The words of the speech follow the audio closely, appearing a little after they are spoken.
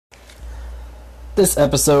This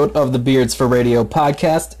episode of the Beards for Radio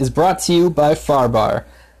podcast is brought to you by Farbar.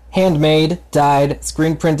 Handmade, dyed,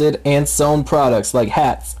 screen printed, and sewn products like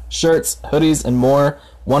hats, shirts, hoodies, and more.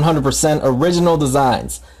 100% original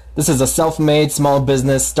designs. This is a self-made small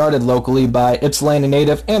business started locally by Ypsilanti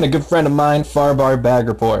native and a good friend of mine, Farbar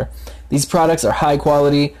Bagrapur. These products are high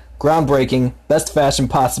quality, groundbreaking, best fashion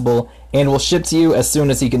possible, and will ship to you as soon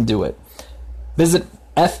as he can do it. Visit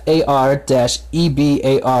far-ebar.com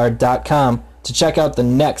to check out the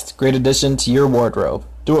next great addition to your wardrobe.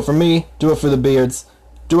 Do it for me, do it for the Beards,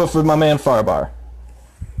 do it for my man Farbar.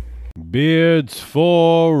 Beards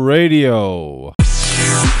for Radio.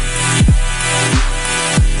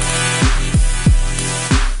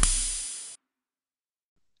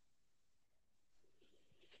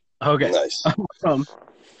 Okay. Nice.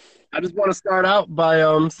 I just want to start out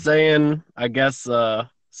by saying, I guess,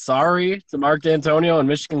 sorry to Mark D'Antonio and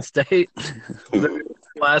Michigan State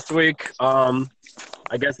last week. I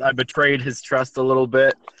guess I betrayed his trust a little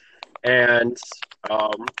bit and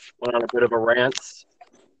went on a bit of a rant.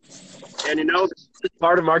 And, this is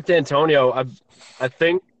part of Mark D'Antonio. I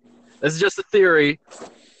think this is just a theory.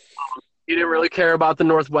 He didn't really care about the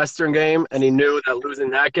Northwestern game, and he knew that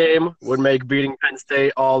losing that game would make beating Penn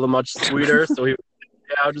State all the much sweeter. So he was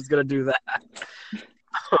I'm just going to do that.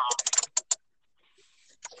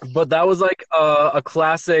 But that was like a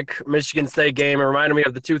classic Michigan State game. It reminded me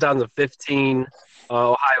of the 2015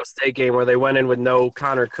 Ohio State game where they went in with no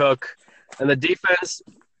Connor Cook. And the defense,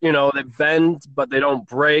 they bend, but they don't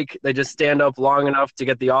break. They just stand up long enough to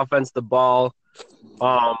get the offense the ball.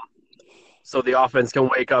 So the offense can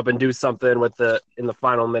wake up and do something in the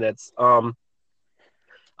final minutes.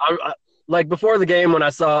 Like before the game when I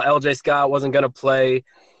saw L.J. Scott wasn't going to play,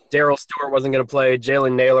 Darrell Stewart wasn't going to play,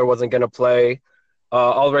 Jalen Naylor wasn't going to play,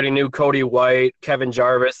 already knew Cody White, Kevin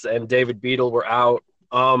Jarvis, and David Beadle were out.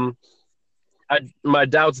 My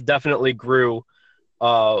doubts definitely grew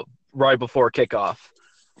right before kickoff.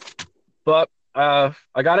 But I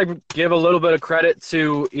got to give a little bit of credit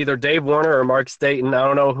to either Dave Warner or Mark Staten. I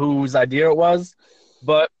don't know whose idea it was,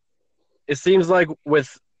 but it seems like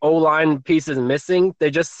with O-line pieces missing, they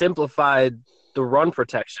just simplified the run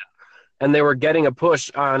protection. And they were getting a push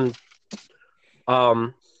on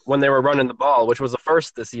when they were running the ball, which was a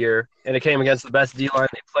first this year, and it came against the best D-line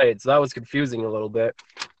they played. So that was confusing a little bit.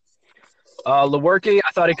 Lewerke,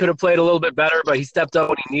 I thought he could have played a little bit better, but he stepped up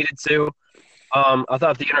when he needed to. I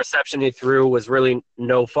thought the interception he threw was really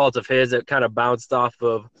no fault of his. It kind of bounced off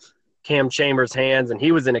of Cam Chambers' hands, and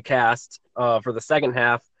he was in a cast for the second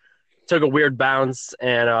half. Took a weird bounce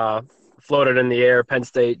and floated in the air. Penn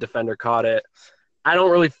State defender caught it. I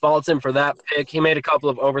don't really fault him for that pick. He made a couple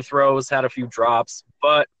of overthrows, had a few drops,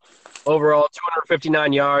 but overall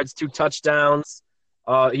 259 yards, 2 touchdowns.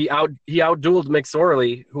 He outdueled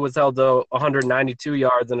McSorley, who was held to 192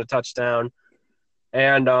 yards and a touchdown.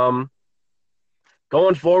 And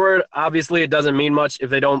going forward, obviously it doesn't mean much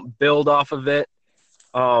if they don't build off of it.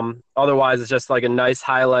 Otherwise, it's just like a nice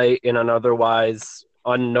highlight in an otherwise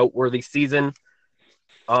unnoteworthy season.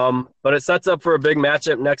 But it sets up for a big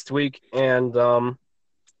matchup next week. And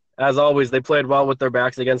as always, they played well with their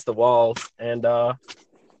backs against the wall. And I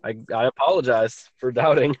apologize for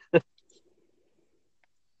doubting.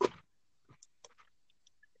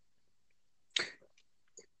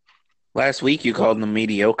 Last week you called them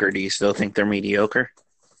mediocre. Do you still think they're mediocre?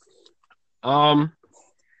 I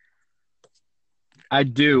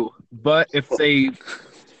do. But if they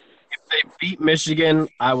beat Michigan,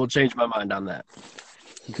 I will change my mind on that.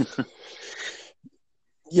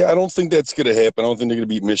 Yeah, I don't think that's going to happen. I don't think they're going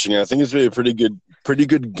to beat Michigan. I think it's going to be a pretty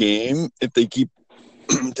good game if they keep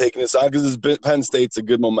taking this on, because Penn State's a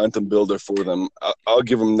good momentum builder for them. I'll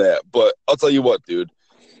give them that. But I'll tell you what, dude.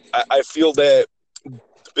 I feel that the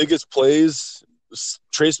biggest plays,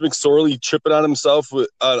 Trace McSorley tripping on himself on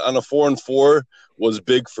a 4-and-4 was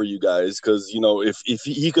big for you guys, because, if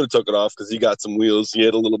he could have took it off because he got some wheels, he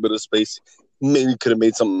had a little bit of space, maybe could have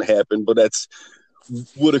made something happen, but that's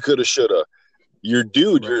woulda, coulda, shoulda.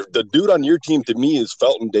 The dude on your team to me is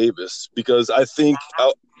Felton Davis, because I think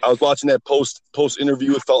I was watching that post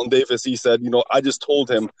interview with Felton Davis. He said, I just told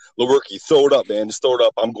him, Lewerke, throw it up, man. Just throw it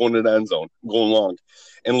up. I'm going to the end zone. I'm going long.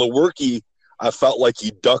 And Lewerke, I felt like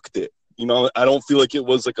he ducked it. I don't feel like it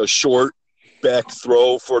was like a short back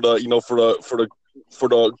throw for the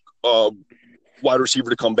wide receiver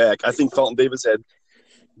to come back. I think Felton Davis had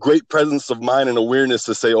great presence of mind and awareness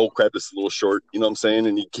to say, oh, crap, this is a little short. You know what I'm saying?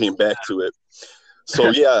 And he came back to it. So,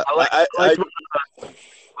 yeah. I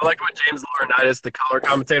like what James Laurinaitis, the color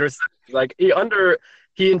commentator, said. Like, he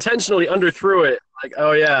intentionally underthrew it. Like,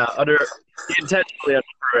 oh, yeah, he intentionally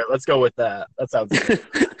underthrew through it. Let's go with that. That sounds good.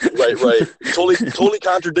 Right. Totally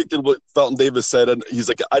contradicted what Felton Davis said. And he's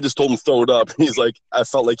like, I just told him throw it up. And he's like, I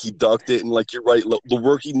felt like he ducked it. And like, you're right. The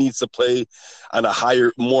work he needs to play on a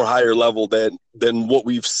more higher level than what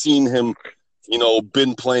we've seen him,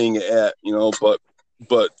 been playing at,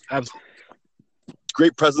 but Absolutely.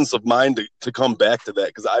 great presence of mind to come back to that.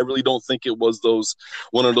 Because I really don't think it was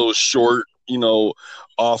one of those short,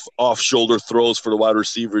 off shoulder throws for the wide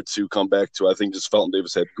receiver to come back to. I think just Felton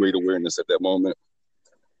Davis had great awareness at that moment.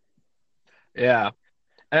 Yeah.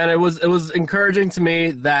 And it was encouraging to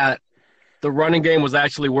me that the running game was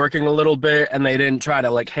actually working a little bit and they didn't try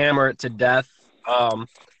to hammer it to death.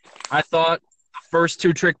 I thought the first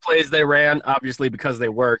 2 trick plays they ran, obviously because they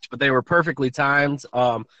worked, but they were perfectly timed.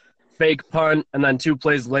 Fake punt, and then 2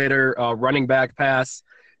 plays later, running back pass.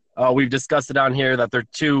 We've discussed it on here that their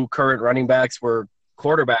 2 current running backs were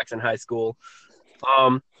quarterbacks in high school.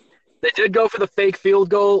 They did go for the fake field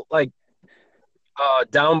goal,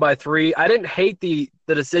 down by 3. I didn't hate the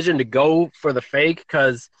decision to go for the fake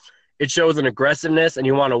because it shows an aggressiveness and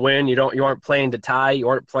you want to win. You aren't playing to tie. You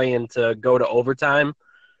aren't playing to go to overtime.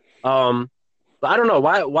 But I don't know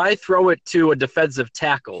why throw it to a defensive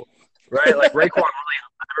tackle, right? Like Raekwon,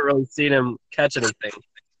 I haven't really seen him catch anything.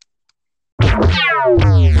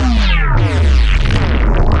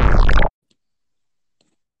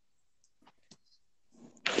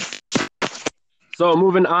 So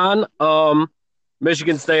moving on,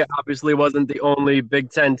 Michigan State obviously wasn't the only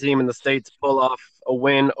Big Ten team in the state to pull off a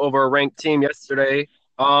win over a ranked team yesterday.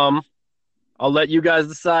 I'll let you guys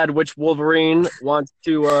decide which Wolverine wants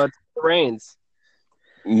to take the reins.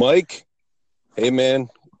 Mike, hey man,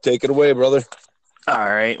 take it away, brother. All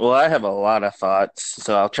right. Well, I have a lot of thoughts,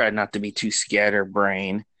 so I'll try not to be too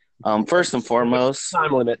scatterbrained. First and foremost,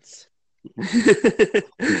 Time limits.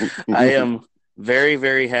 I am very,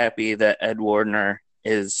 very happy that Ed Wardner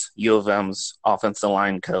is U of M's offensive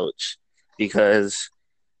line coach, because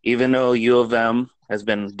even though U of M has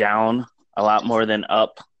been down a lot more than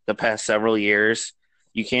up the past several years,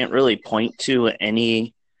 you can't really point to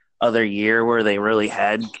any other year where they really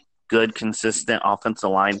had good, consistent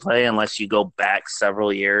offensive line play unless you go back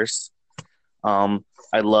several years. I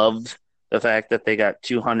loved the fact that they got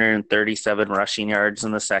 237 rushing yards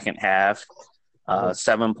in the second half,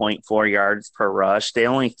 7.4 yards per rush. They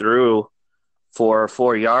only threw for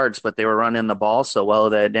 4 yards, but they were running the ball so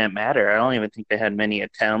well that it didn't matter. I don't even think they had many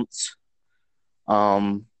attempts.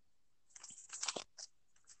 I'll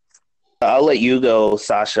let you go,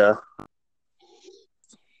 Sasha.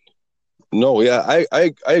 No, yeah,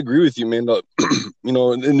 I agree with you, man.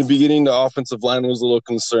 In the beginning, the offensive line was a little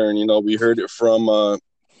concerned. We heard it from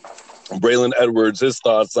Braylon Edwards, his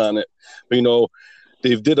thoughts on it. But,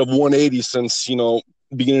 they've did a 180 since,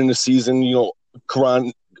 beginning of the season.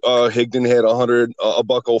 Karan Higdon had a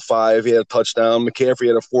 $105. He had a touchdown. McCaffrey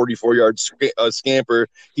had a 44-yard scamper.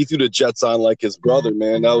 He threw the Jets on like his brother,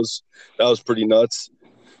 man. That was pretty nuts.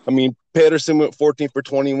 I mean, Patterson went 14 for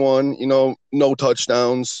 21, no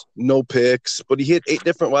touchdowns, no picks, but he hit 8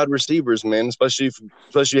 different wide receivers, man,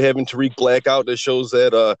 especially having Tariq Black out. That shows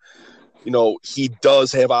that, he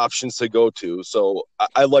does have options to go to. So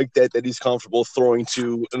I like that he's comfortable throwing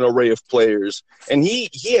to an array of players. And he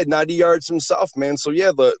had 90 yards himself, man. So,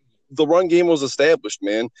 yeah, the run game was established,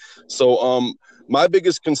 man. So my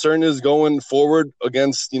biggest concern is going forward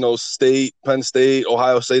against, State, Penn State,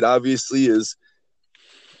 Ohio State, obviously, is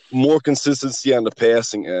more consistency on the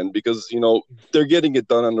passing end, because, they're getting it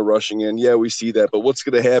done on the rushing end. Yeah, we see that. But what's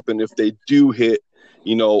going to happen if they do hit,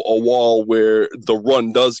 a wall where the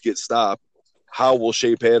run does get stopped? How will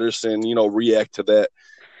Shea Patterson, react to that?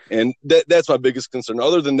 And that's my biggest concern.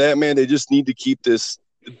 Other than that, man, they just need to keep this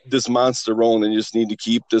monster rolling, and just need to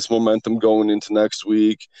keep this momentum going into next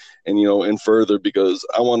week and, and further, because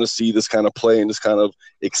I want to see this kind of play and this kind of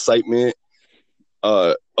excitement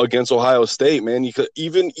against Ohio State, man. You could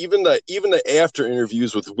even the after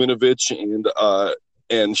interviews with Winovich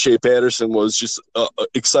and Shea Patterson was just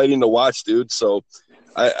exciting to watch, dude. So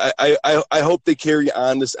I hope they carry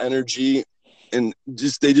on this energy, and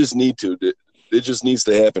they just need to. It just needs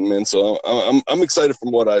to happen, man. So I'm excited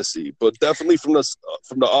from what I see, but definitely from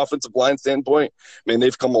the offensive line standpoint, man,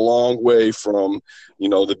 they've come a long way from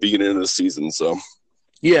the beginning of the season. So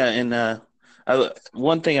yeah, and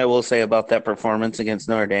one thing I will say about that performance against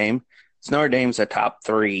Notre Dame is Notre Dame's a top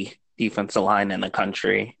 3 defensive line in the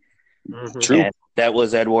country. Mm-hmm. True. And that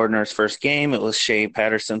was Ed Wardner's first game. It was Shea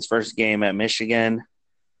Patterson's first game at Michigan.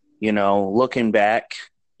 Looking back,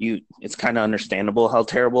 it's kind of understandable how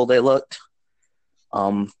terrible they looked.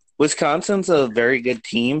 Wisconsin's a very good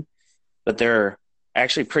team, but they're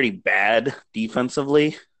actually pretty bad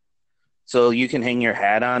defensively. so you can hang your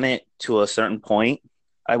hat on it to a certain point.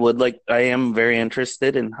 I am very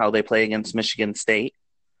interested in how they play against Michigan State.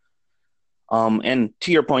 And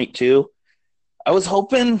to your point too, I was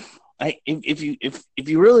hoping if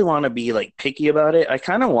you really want to be like picky about it, I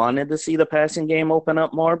kind of wanted to see the passing game open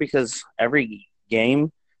up more, because every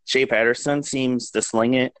game Shea Patterson seems to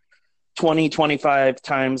sling it 20, 25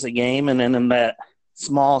 times a game, and then in that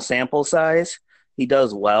small sample size, he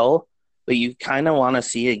does well. But you kind of want to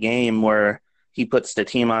see a game where he puts the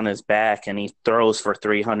team on his back and he throws for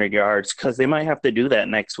 300 yards, because they might have to do that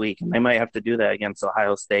next week, and they might have to do that against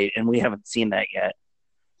Ohio State, and we haven't seen that yet.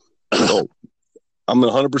 Oh, I'm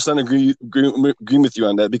 100% agree with you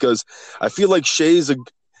on that, because I feel like Shea's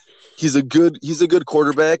he's a good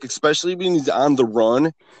quarterback, especially when he's on the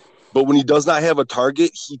run. But when he does not have a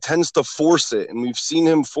target, he tends to force it, and we've seen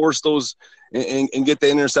him force those and get the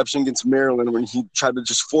interception against Maryland when he tried to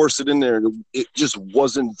just force it in there, and it just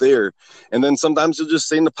wasn't there. And then sometimes he'll just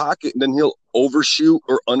stay in the pocket, and then he'll overshoot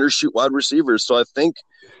or undershoot wide receivers. So I think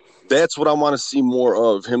that's what I want to see more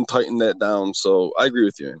of, him tighten that down. So I agree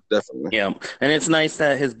with you, definitely. Yeah, and it's nice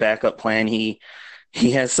that his backup plan, he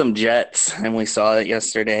has some jets, and we saw it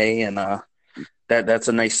yesterday, and that's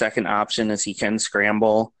a nice second option, as he can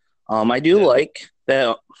scramble. I do like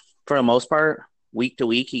that for the most part, week to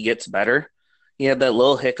week, he gets better. He had that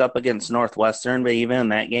little hiccup against Northwestern, but even in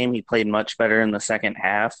that game, he played much better in the second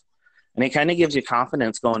half. And it kind of gives you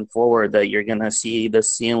confidence going forward that you're going to see the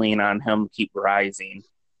ceiling on him keep rising.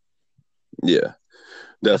 Yeah,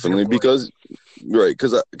 definitely. Because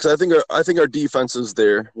I think our defense is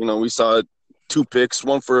there. You know, we saw 2 picks,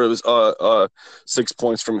 one for 6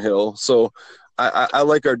 points from Hill. So I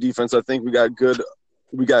like our defense. I think we got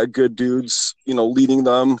good dudes, you know, leading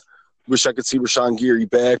them. Wish I could see Rashawn Geary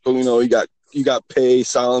back, but you know, you got Pay,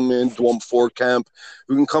 Solomon, Dwum Kemp,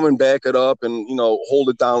 who can come and back it up and, you know, hold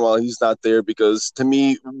it down while he's not there, because to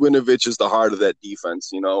me, Winovich is the heart of that defense,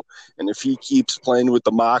 you know. And if he keeps playing with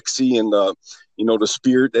the moxie and the, you know, the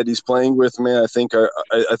spirit that he's playing with, man, I think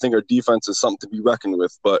our defense is something to be reckoned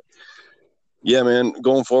with. But yeah, man,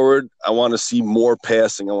 going forward, I want to see more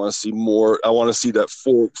passing. I want to see more. I want to see that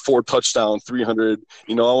four touchdown, 300.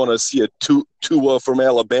 You know, I want to see a Tua from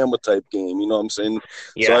Alabama type game. You know what I'm saying?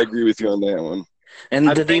 Yeah. So I agree with you on that one. And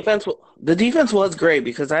the defense was great,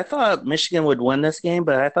 because I thought Michigan would win this game,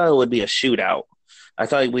 but I thought it would be a shootout. I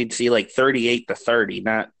thought we'd see like 38-30,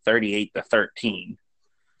 not 38-13.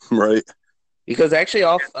 Right. Because actually,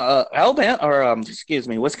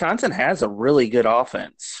 Wisconsin has a really good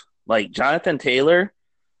offense. Like Jonathan Taylor,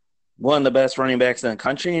 one of the best running backs in the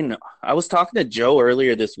country. And I was talking to Joe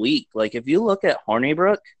earlier this week. Like, if you look at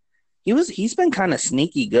Hornibrook, he's been kind of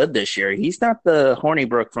sneaky good this year. He's not the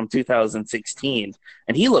Hornibrook from 2016,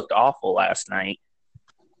 and he looked awful last night.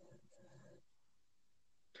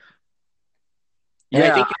 And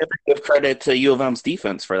I think you have to give credit to U of M's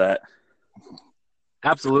defense for that.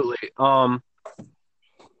 Absolutely.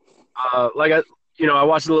 I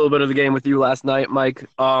watched a little bit of the game with you last night, Mike.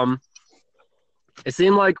 It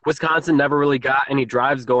seemed like Wisconsin never really got any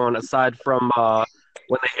drives going aside from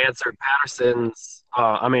when they answered Higdon's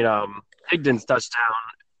touchdown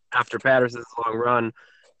after Patterson's long run. It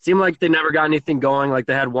seemed like they never got anything going. Like,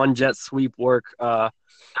 they had one jet sweep work that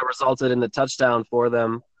resulted in the touchdown for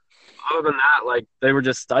them. Other than that, like, they were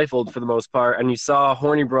just stifled for the most part. And you saw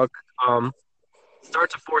Hornibrook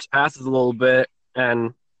start to force passes a little bit,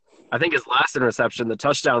 and I think his last interception, the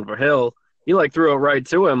touchdown for Hill, he threw it right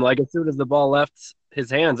to him. Like, as soon as the ball left his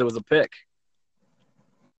hands, it was a pick.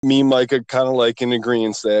 Me and Mike are kind of in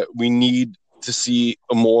agreement that we need to see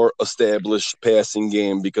a more established passing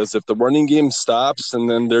game, because if the running game stops and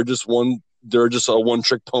then they're just a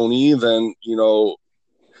one-trick pony, then, you know,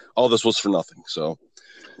 all this was for nothing. So,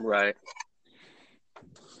 right.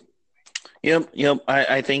 Yep.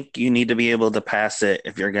 I think you need to be able to pass it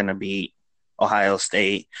if you're going to beat Ohio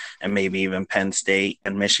State and maybe even Penn State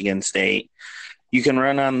and Michigan State. You can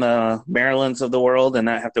run on the Marylands of the world and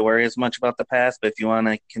not have to worry as much about the pass, but if you want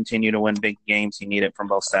to continue to win big games, you need it from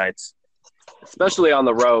both sides. Especially on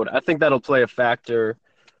the road. I think that'll play a factor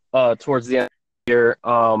towards the end of the year.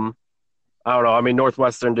 I don't know. I mean,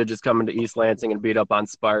 Northwestern did just come into East Lansing and beat up on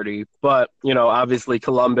Sparty. But, you know, obviously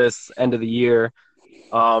Columbus, end of the year,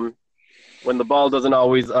 when the ball doesn't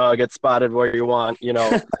always get spotted where you want, you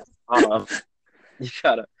know, you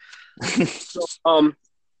gotta. So,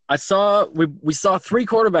 I saw we saw 3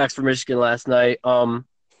 quarterbacks for Michigan last night.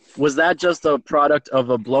 Was that just a product of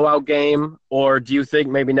a blowout game, or do you think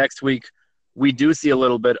maybe next week we do see a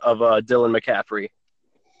little bit of Dylan McCaffrey?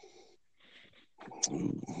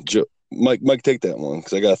 Mike, take that one,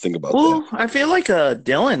 because I got to think about that. I feel like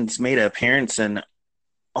Dylan's made an appearance in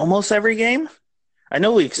almost every game. I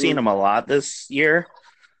know we've seen him a lot this year.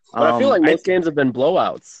 But I feel like most games have been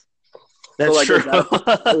blowouts. That's like, true. Is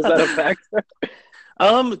that a factor?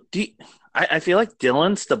 I feel like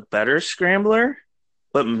Dylan's the better scrambler,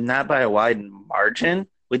 but not by a wide margin.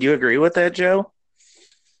 Would you agree with that, Joe?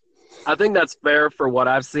 I think that's fair for what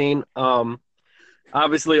I've seen.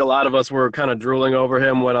 Obviously, a lot of us were kind of drooling over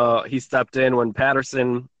him when he stepped in when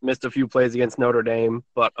Patterson missed a few plays against Notre Dame.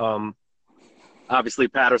 But obviously,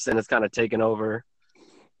 Patterson has kind of taken over.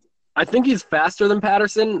 I think he's faster than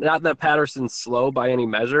Patterson. Not that Patterson's slow by any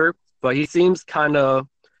measure, but he seems kind of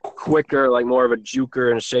quicker, like more of a juker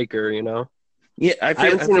and a shaker, you know? Yeah, I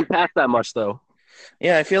haven't seen him pass that much, though.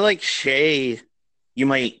 Yeah, I feel like Shea, you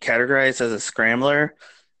might categorize as a scrambler,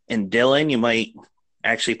 and Dylan, you might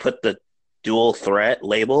actually put the dual threat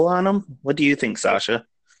label on him. What do you think, Sasha?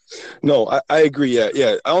 No, I agree.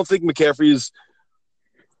 Yeah. I don't think McCaffrey is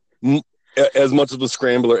as much of a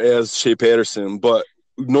scrambler as Shea Patterson, but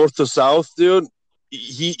north to south, dude,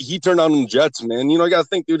 he turned on them Jets, man. You know, I gotta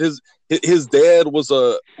think, dude. His dad was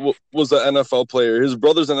an NFL player. His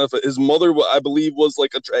brother's an NFL. His mother, I believe, was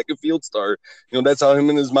like a track and field star. You know, that's how her and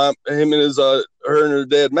her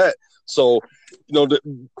dad met. So, you know, the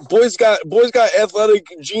boy's got athletic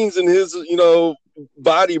genes in his, you know,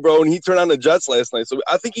 body, bro. And he turned on the Jets last night. So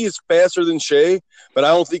I think he's faster than Shea, but I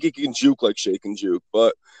don't think he can juke like Shea can juke.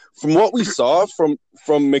 But from what we saw from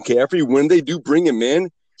McCaffrey, when they do bring him in,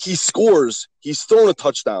 he scores. He's thrown a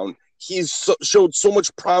touchdown. He's showed so much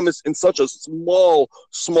promise in such a small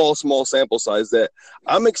sample size that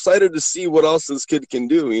I'm excited to see what else this kid can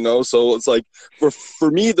do, you know? So it's like, for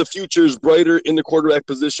me, the future is brighter in the quarterback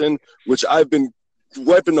position, which I've been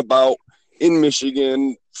griping about in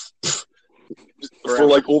Michigan for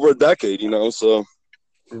like over a decade, you know? So.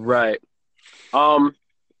 Right. I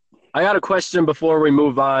got a question before we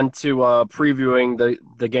move on to previewing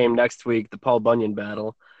the game next week, the Paul Bunyan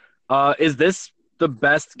battle. Is this the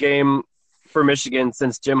best game for Michigan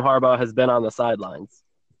since Jim Harbaugh has been on the sidelines?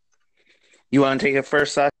 You want to take it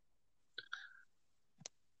first, Sasha?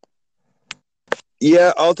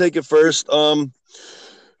 Yeah, I'll take it first.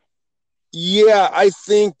 Yeah, I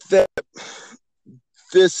think that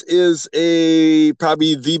this is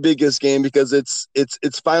probably the biggest game because it's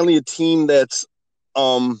finally a team that's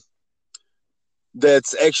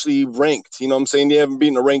actually ranked. You know what I'm saying? They haven't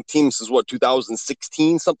been a ranked team since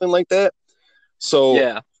 2016, something like that. So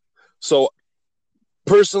yeah. So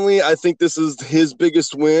personally, I think this is his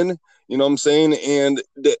biggest win. You know what I'm saying? And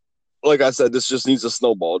like I said, this just needs a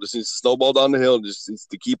snowball. Just needs to snowball down the hill. Just needs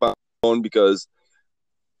to keep on going because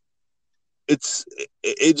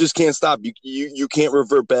it just can't stop. You can't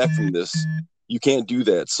revert back from this. You can't do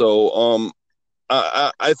that. So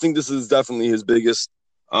I think this is definitely his biggest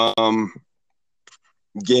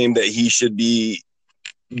game that he should be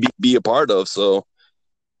a part of. So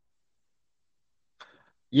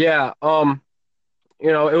yeah, you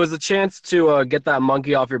know, it was a chance to get that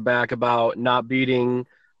monkey off your back about not beating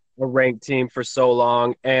a ranked team for so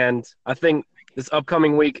long, and I think this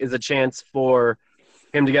upcoming week is a chance for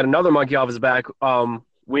him to get another monkey off his back.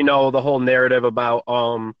 We know the whole narrative about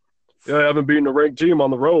I haven't beaten a ranked team on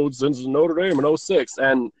the road since Notre Dame in 2006,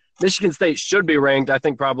 and Michigan State should be ranked, I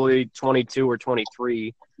think, probably 22 or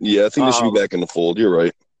 23. Yeah, I think they should be back in the fold. You're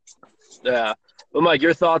right. Yeah. But, Mike,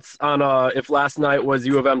 your thoughts on if last night was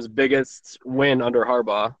U of M's biggest win under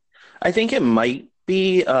Harbaugh? I think it might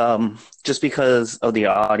be just because of the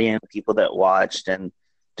audience, people that watched, and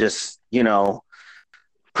just, you know,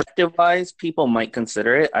 perspective-wise, people might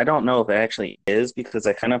consider it. I don't know if it actually is because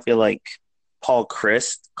I kind of feel like Paul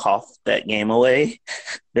Chryst coughed that game away.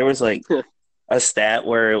 There was, like, a stat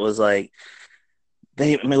where it was like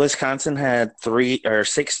Wisconsin had 3 or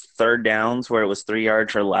 6 third downs where it was 3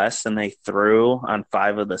 yards or less, and they threw on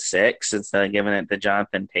 5 of the 6 instead of giving it to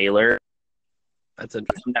Jonathan Taylor. That's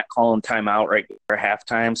interesting. Not calling timeout right for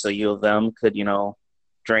halftime, so U of M could, you know,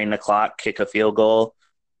 drain the clock, kick a field goal,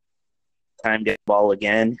 time get the ball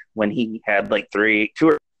again when he had like 2 or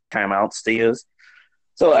 3 timeouts to use.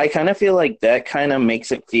 So I kind of feel like that kind of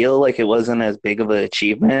makes it feel like it wasn't as big of an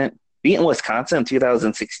achievement. Beating Wisconsin in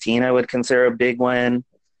 2016, I would consider a big win.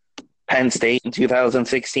 Penn State in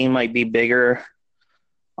 2016 might be bigger.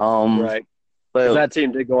 Right. But that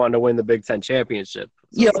team did go on to win the Big Ten championship.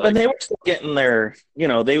 So yeah, but they were still getting their, you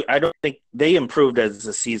know, I don't think they improved as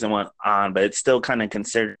the season went on, but it's still kind of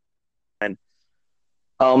considered. And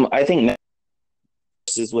I think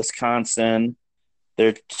next is Wisconsin.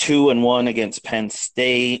 They're 2-1 against Penn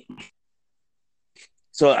State.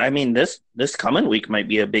 So, I mean, this coming week might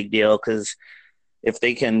be a big deal because if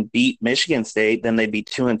they can beat Michigan State, then they'd be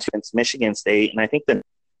 2-2 against Michigan State. And I think that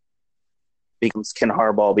becomes can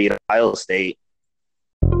Harbaugh beat Ohio State?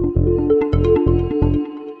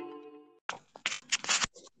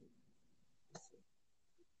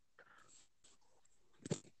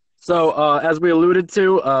 So, as we alluded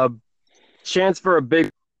to, chance for a big,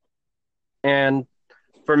 and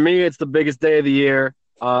for me, it's the biggest day of the year.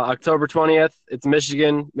 October 20th, it's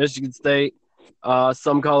Michigan State.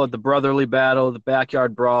 Some call it the brotherly battle, the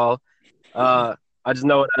backyard brawl. I just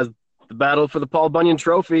know it as the battle for the Paul Bunyan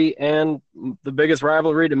Trophy and the biggest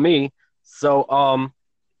rivalry to me. So,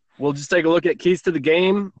 we'll just take a look at keys to the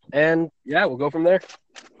game, and yeah, we'll go from there.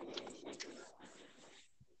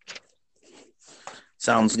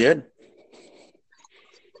 Sounds good.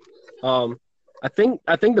 I think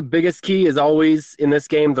the biggest key is always in this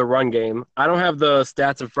game the run game. I don't have the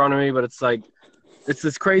stats in front of me, but it's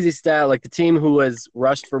this crazy stat. Like the team who has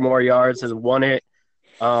rushed for more yards has won it,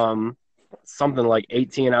 something like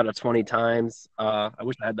 18 out of 20 times. I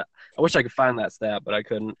wish I had that. I wish I could find that stat, but I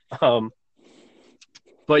couldn't.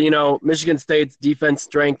 But Michigan State's defense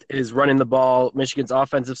strength is running the ball. Michigan's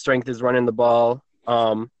offensive strength is running the ball.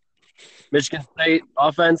 Michigan State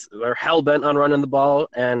offense, they're hell-bent on running the ball,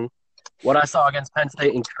 and what I saw against Penn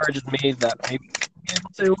State encourages me that maybe we'll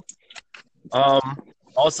be able to.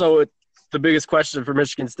 Also, the biggest question for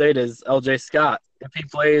Michigan State is L.J. Scott. If he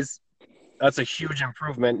plays, that's a huge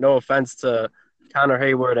improvement. No offense to Connor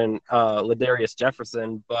Hayward and Ladarius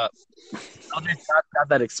Jefferson, but L.J. Scott's got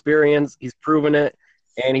that experience. He's proven it,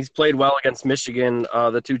 and he's played well against Michigan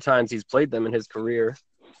the 2 times he's played them in his career.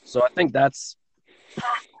 So I think that's –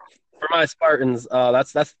 for my Spartans,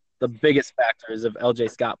 that's the biggest factor is if L.J.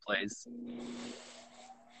 Scott plays.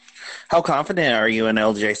 How confident are you in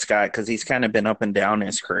L.J. Scott? Because he's kind of been up and down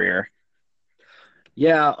his career.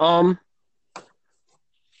 Yeah, I'm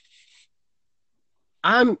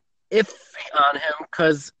iffy on him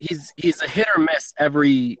because he's a hit or miss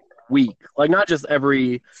every week. Like not just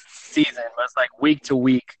every season, but it's like week to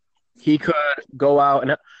week. He could go out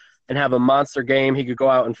and have a monster game. He could go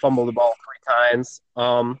out and fumble the ball 3 times.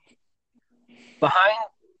 Behind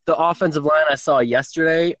the offensive line I saw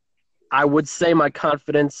yesterday, I would say my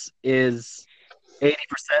confidence is 80%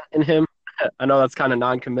 in him. I know that's kind of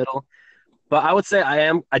non-committal, but I would say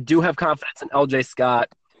I do have confidence in LJ Scott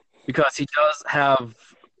because he does have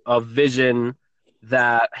a vision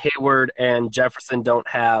that Hayward and Jefferson don't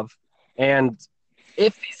have. And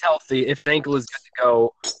if he's healthy, if the ankle is good to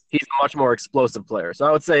go, he's a much more explosive player. So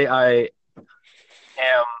I would say I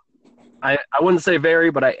wouldn't say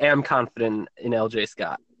very, but I am confident in LJ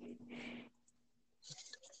Scott.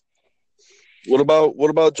 What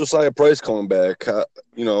about Josiah Price coming back? How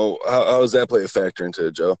does that play a factor into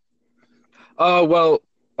it, Joe?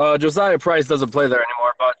 Josiah Price doesn't play there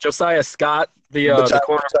anymore, but Josiah Scott, the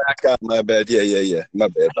cornerback. Scott, my bad. Yeah. My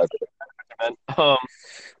bad.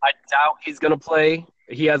 I doubt he's going to play.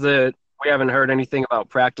 We haven't heard anything about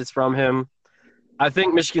practice from him. I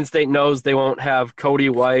think Michigan State knows they won't have Cody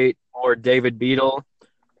White or David Beadle.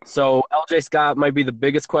 So LJ Scott might be the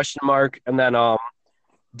biggest question mark. And then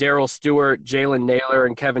Darrell Stewart, Jalen Naylor,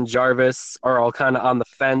 and Kevin Jarvis are all kind of on the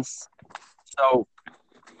fence. So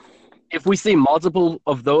if we see multiple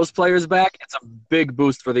of those players back, it's a big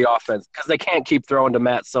boost for the offense because they can't keep throwing to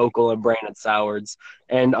Matt Sokol and Brandon Sowards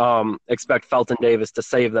and expect Felton Davis to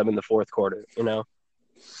save them in the fourth quarter,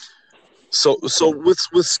 So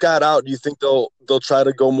with Scott out, do you think they'll try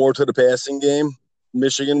to go more to the passing game?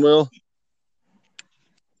 Michigan will?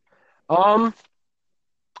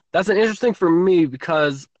 That's an interesting for me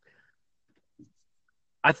because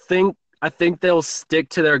I think they'll stick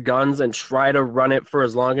to their guns and try to run it for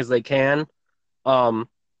as long as they can. I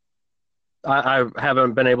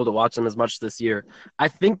haven't been able to watch them as much this year. I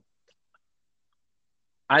think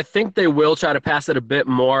they will try to pass it a bit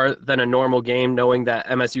more than a normal game, knowing that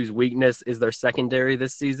MSU's weakness is their secondary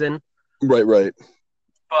this season. Right.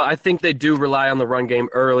 But I think they do rely on the run game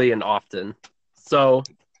early and often. So,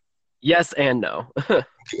 yes and no. Yeah,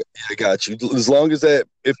 I got you. As long as if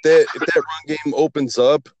that run game opens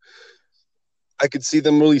up, I could see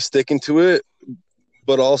them really sticking to it,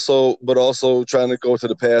 but also trying to go to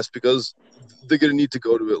the pass because they're going to need to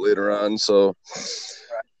go to it later on. So,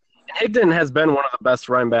 Higdon has been one of the best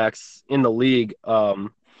running backs in the league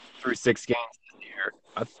through 6 games this year.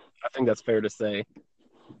 I think that's fair to say.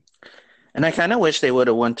 And I kind of wish they would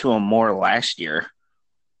have went to him more last year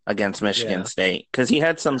against Michigan State because he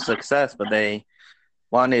had some success, but they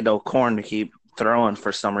wanted O'Korn to keep throwing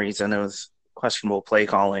for some reason. It was questionable play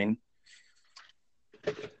calling.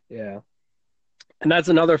 Yeah. And that's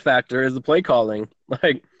another factor is the play calling.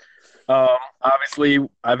 Obviously,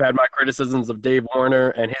 I've had my criticisms of Dave Warner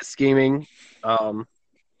and his scheming.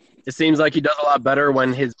 it seems like he does a lot better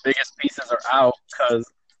when his biggest pieces are out because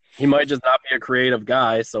he might just not be a creative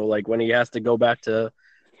guy. So, like, when he has to go back to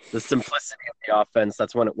the simplicity of the offense,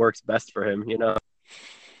 that's when it works best for him, you know?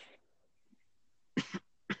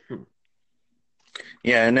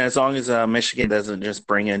 Yeah, and as long as Michigan doesn't just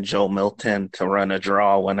bring in Joe Milton to run a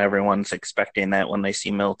draw when everyone's expecting that when they see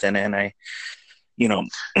Milton in, I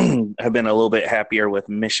have been a little bit happier with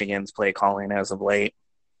Michigan's play calling as of late.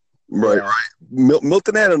 Right.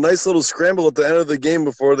 Milton had a nice little scramble at the end of the game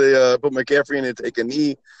before they put McCaffrey in to take a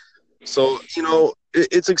knee. So,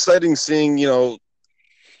 it's exciting seeing,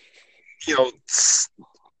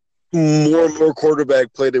 more and more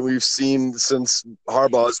quarterback play than we've seen since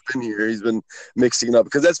Harbaugh's been here. He's been mixing it up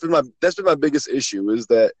because that's been my biggest issue is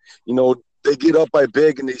that, they get up by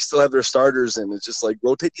big and they still have their starters in. It's just like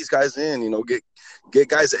rotate these guys in, get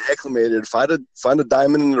guys acclimated, find a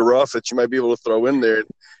diamond in the rough that you might be able to throw in there.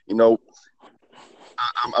 I'm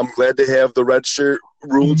glad to have the red shirt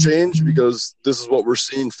rule change because this is what we're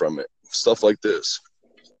seeing from it. Stuff like this.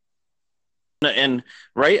 And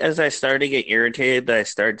right as I started to get irritated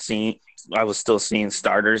that I was still seeing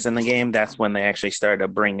starters in the game, that's when they actually started to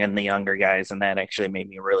bring in the younger guys, and that actually made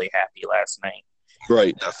me really happy last night.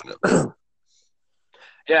 Right, definitely.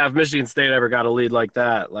 Yeah, if Michigan State ever got a lead like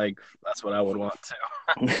that, like, that's what I would want to.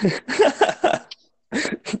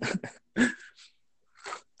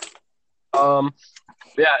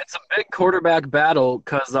 Yeah, it's a big quarterback battle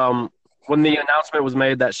because when the announcement was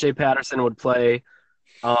made that Shea Patterson would play,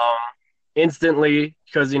 instantly,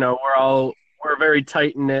 because we're a very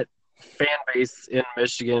tight knit fan base in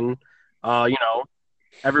Michigan. Everybody's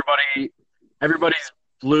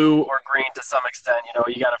blue or green to some extent. You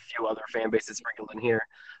got a few other fan bases sprinkled in here,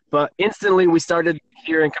 but instantly we started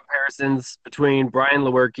hearing comparisons between Brian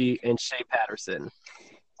Lewerke and Shea Patterson. And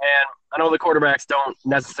I know the quarterbacks don't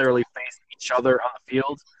necessarily face each other on the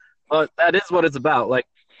field, but that is what it's about. Like,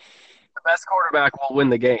 the best quarterback will win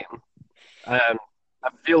the game. And I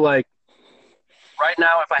feel like right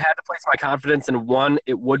now, if I had to place my confidence in one,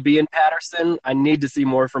 it would be in Patterson. I need to see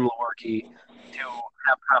more from Lewerke to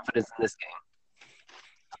have confidence in this game.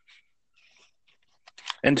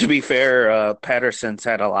 And to be fair, Patterson's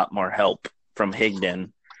had a lot more help from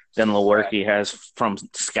Higdon than Lewerke has from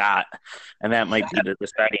Scott, and that might be the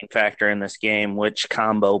deciding factor in this game, which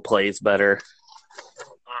combo plays better.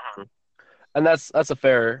 Mm-hmm. And that's a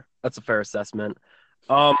fair assessment.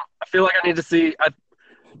 I feel like I need to see.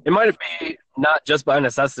 It might be not just by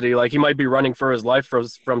necessity. Like, he might be running for his life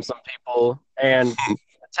from some people and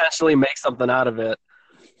potentially make something out of it.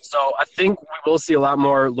 So I think we will see a lot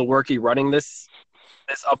more Lewerke running this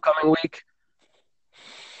upcoming week.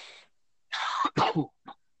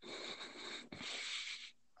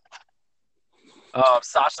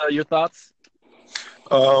 Sasha, your thoughts?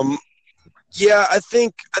 Yeah, I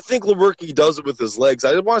think Lewerke does it with his legs.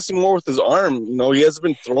 I want to see more with his arm. He hasn't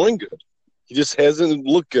been throwing good. He just hasn't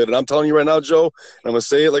looked good. And I'm telling you right now, Joe, and I'm going to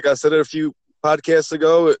say it like I said it a few podcasts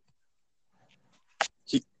ago,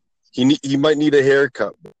 he might need a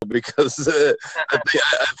haircut because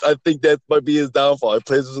I think that might be his downfall. He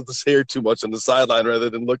plays with his hair too much on the sideline rather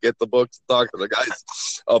than look at the books and talk to the guys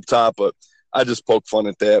up top. But I just poke fun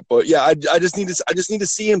at that. But yeah, I just need to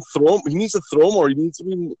see him throw. He needs to throw more. He needs to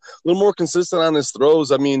be a little more consistent on his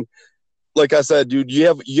throws. I mean, like I said, dude, you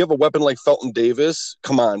have a weapon like Felton Davis.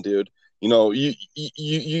 Come on, dude.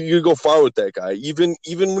 You go far with that guy. Even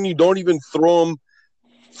when you don't even throw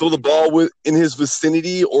the ball in his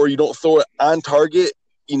vicinity, or you don't throw it on target,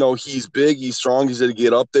 he's big, he's strong, he's going to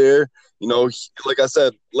get up there. Like I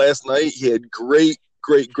said, last night he had great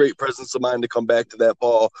presence of mind to come back to that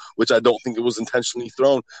ball, which I don't think it was intentionally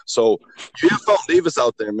thrown. So you have Felton Davis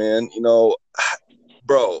out there, man,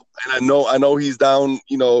 bro. And I know he's down,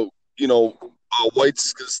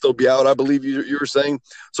 White's going to still be out, I believe you were saying.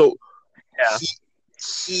 So yeah,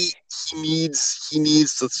 he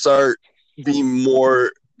needs to start being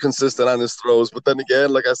more consistent on his throws. But then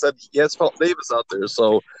again, like I said, he has Felton Davis out there.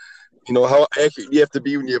 So, how accurate you have to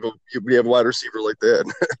be when you have a wide receiver like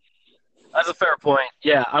that. That's a fair point.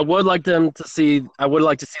 Yeah, I would like to see them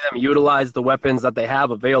utilize the weapons that they have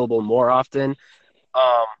available more often.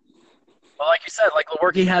 But like you said, like,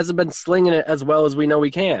 Lewerke hasn't been slinging it as well as we know he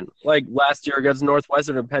can. Like last year against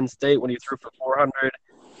Northwestern and Penn State when he threw for 400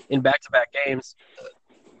 in back-to-back games.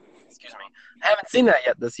 Excuse me. I haven't seen that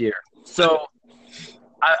yet this year. So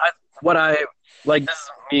this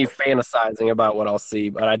is me fantasizing about what I'll see,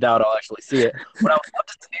 but I doubt I'll actually see it. What I would love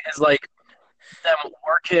to see is, like, them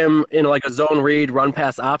work him in, like, a zone read,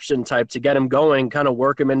 run-pass option type to get him going, kind of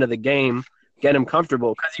work him into the game, get him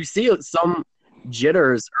comfortable. Because you see some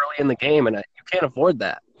jitters early in the game, and you can't afford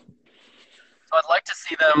that. So I'd like to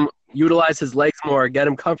see them utilize his legs more, get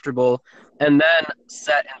him comfortable, and then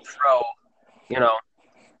set and throw.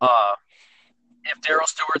 If Darryl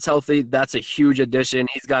Stewart's healthy, that's a huge addition.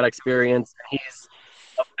 He's got experience, and he's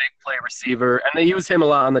a big play receiver. And they use him a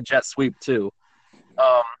lot on the jet sweep too.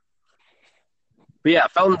 But yeah,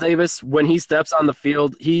 Felton Davis, when he steps on the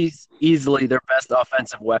field, he's easily their best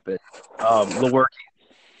offensive weapon, Lewerke.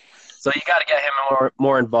 So you got to get him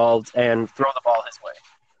more involved and throw the ball his way.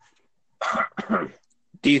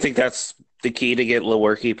 Do you think that's the key to get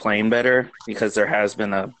Lewerke playing better? Because there has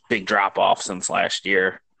been a big drop-off since last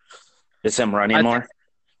year. Is him running more?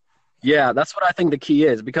 Yeah, that's what I think the key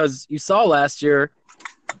is. Because you saw last year,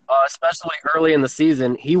 especially early in the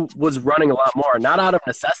season, he was running a lot more. Not out of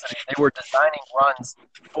necessity. They were designing runs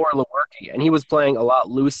for Lewerke, and he was playing a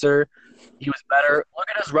lot looser. He was better. Look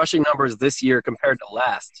at his rushing numbers this year compared to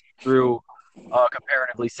last through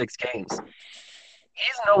comparatively 6 games.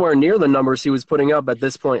 He's nowhere near the numbers he was putting up at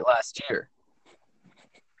this point last year.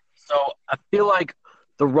 So I feel like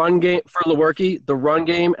the run game for Lewerke, the run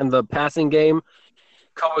game and the passing game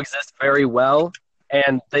coexist very well,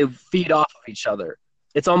 and they feed off of each other.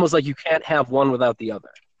 It's almost like you can't have one without the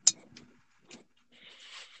other.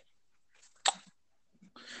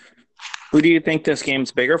 Who do you think this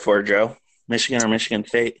game's bigger for, Joe? Michigan or Michigan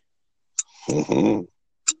State?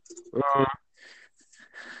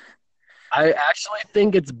 I actually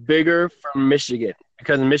think it's bigger for Michigan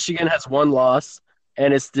because Michigan has one loss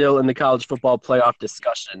and is still in the college football playoff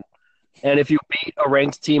discussion. And if you beat a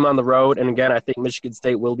ranked team on the road, and again, I think Michigan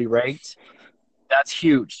State will be ranked, that's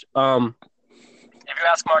huge. If you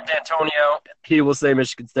ask Mark D'Antonio, he will say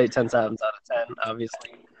Michigan State 10 times out of 10,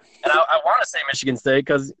 obviously. And I want to say Michigan State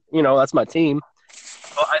because, that's my team.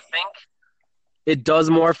 But I think it does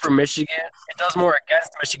more for Michigan. It does more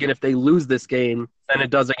against Michigan if they lose this game than it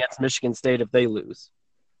does against Michigan State if they lose.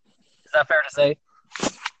 Is that fair to say?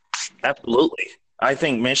 Absolutely. I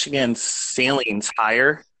think Michigan's ceiling's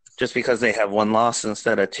higher just because they have one loss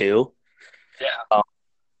instead of 2. Yeah.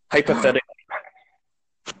 Hypothetically.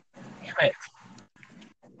 Right.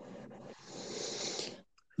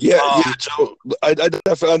 Yeah, Joe. I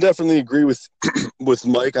definitely agree with with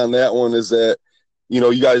Mike on that one. Is that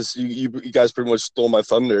you guys pretty much stole my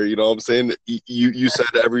thunder. You know what I'm saying? You said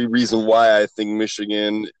every reason why I think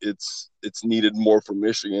Michigan it's needed more for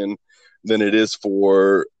Michigan than it is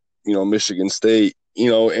for Michigan State.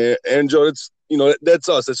 And Joe, it's that's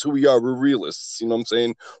us. That's who we are. We're realists. You know what I'm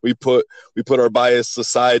saying? We put our bias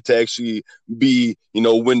aside to actually be,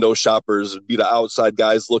 window shoppers, be the outside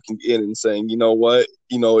guys looking in and saying, you know what?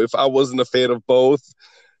 If I wasn't a fan of both,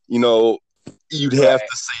 you'd have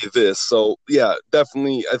to say this. So yeah,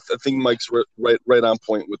 definitely. I think Mike's right on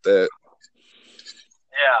point with that.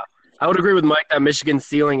 Yeah, I would agree with Mike that Michigan's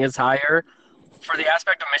ceiling is higher. For the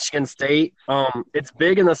aspect of Michigan State, it's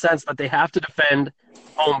big in the sense that they have to defend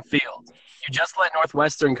home field. You just let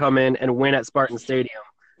Northwestern come in and win at Spartan Stadium.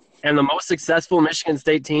 And the most successful Michigan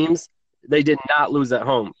State teams, they did not lose at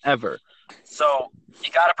home, ever. So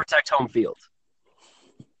you got to protect home field.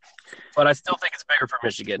 But I still think it's bigger for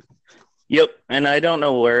Michigan. Yep, and I don't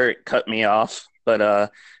know where it cut me off,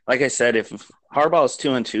 but like I said, if Harbaugh's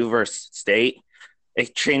 2-2 versus State,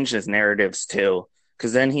 it changes narratives too,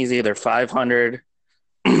 because then he's either 500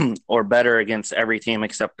 or better against every team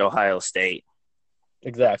except Ohio State.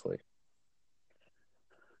 Exactly.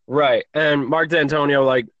 Right, and Mark D'Antonio,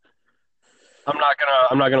 I'm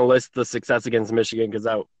not gonna list the success against Michigan because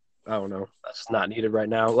I don't know, that's just not needed right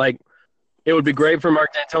now. It would be great for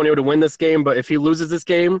Mark D'Antonio to win this game, but if he loses this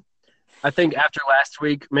game, I think after last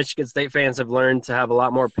week, Michigan State fans have learned to have a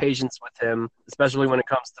lot more patience with him, especially when it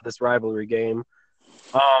comes to this rivalry game.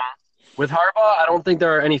 With Harbaugh, I don't think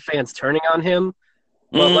there are any fans turning on him,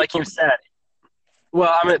 but like you said,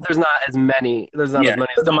 well, I mean, there's not as many. There's not as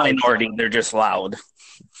many. As the minority. They're just loud.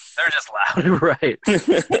 They're just loud, right? They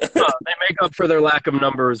make up for their lack of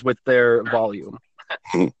numbers with their volume.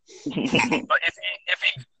 But if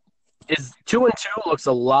he is 2-2, looks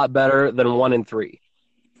a lot better than 1-3.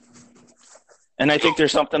 And I think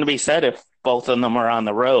there's something to be said if both of them are on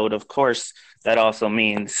the road. Of course, that also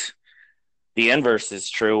means the inverse is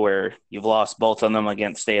true, where you've lost both of them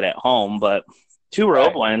against State at home, but 2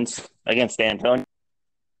 road wins against D'Antonio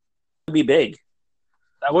would be big.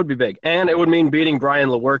 That would be big. And it would mean beating Brian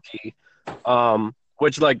Lewerke,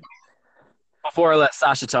 which, before I let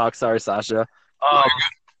Sasha talk, sorry, Sasha,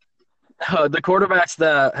 the quarterbacks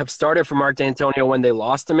that have started for Mark D'Antonio when they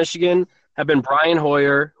lost to Michigan have been Brian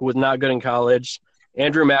Hoyer, who was not good in college,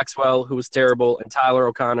 Andrew Maxwell, who was terrible, and Tyler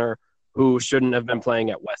O'Connor, who shouldn't have been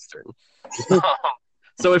playing at Western.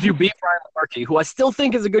 So if you beat Brian Lewerke, who I still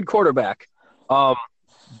think is a good quarterback,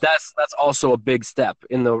 that's also a big step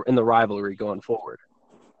in the rivalry going forward.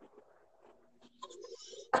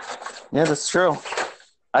 Yeah, that's true.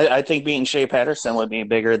 I think beating Shea Patterson would be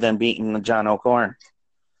bigger than beating John O'Korn.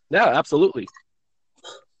 Yeah, absolutely.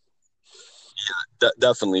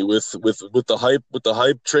 Definitely with the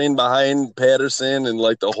hype train behind Patterson and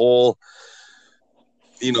like the whole,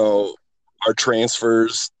 our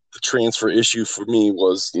transfers. The transfer issue for me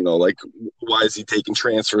was, like, why is he taking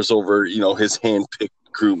transfers over, his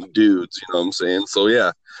hand-picked group of dudes? You know what I'm saying? So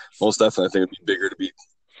yeah, most definitely, I think it'd be bigger to beat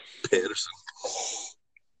Patterson.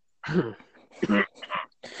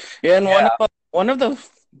 Yeah, and one of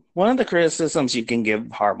the criticisms you can give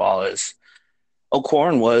Harbaugh is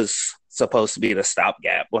O'Korn was supposed to be the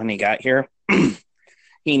stopgap when he got here.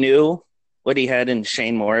 He knew what he had in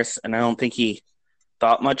Shane Morris, and I don't think he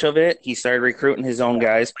thought much of it. He started recruiting his own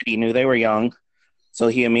guys, but he knew they were young. So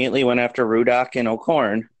he immediately went after Rudock and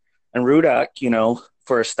O'Korn. And Rudock,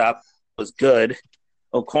 for a stop was good.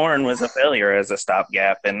 O'Korn was a failure as a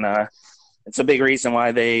stopgap. And it's a big reason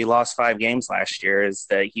why they lost 5 games last year is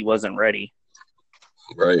that he wasn't ready.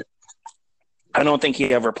 Right. I don't think he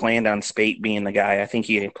ever planned on Spate being the guy. I think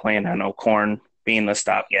he planned on O'Korn being the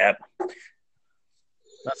stopgap.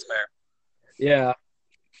 That's fair. Yeah.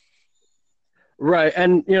 Right,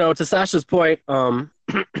 and to Sasha's point, I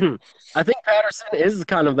think Patterson is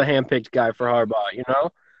kind of the handpicked guy for Harbaugh.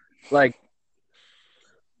 Like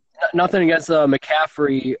nothing against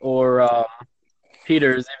McCaffrey or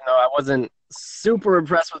Peters, even though I wasn't super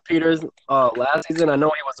impressed with Peters last season. I know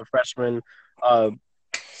he was a freshman,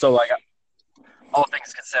 so like all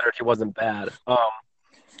things considered, he wasn't bad.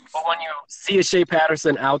 But when you see a Shea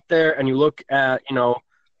Patterson out there, and you look at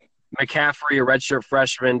McCaffrey, a redshirt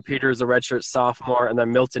freshman, Peters, a redshirt sophomore, and then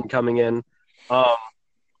Milton coming in. I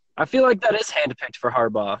feel like that is handpicked for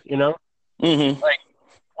Harbaugh, Mm-hmm. Like,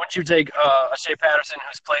 once you take a Shea Patterson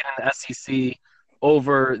who's played in the SEC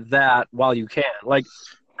over that while you can. Like,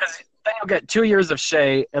 because then you'll get 2 years of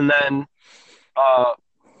Shea and then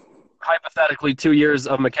hypothetically 2 years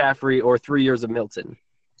of McCaffrey or 3 years of Milton.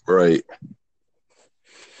 Right.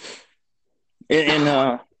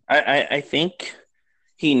 And I think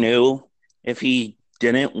he knew if he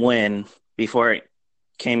didn't win before it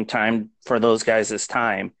came time for those guys'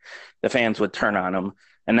 time, the fans would turn on him.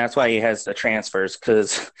 And that's why he has the transfers.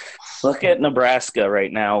 Because look at Nebraska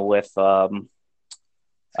right now with Frost.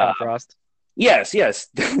 Yes.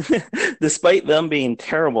 Despite them being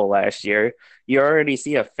terrible last year, you already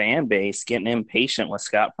see a fan base getting impatient with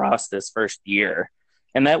Scott Frost this first year.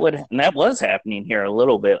 And that was happening here a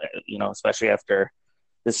little bit, especially after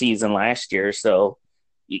the season last year. So,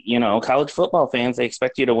 college football fans, they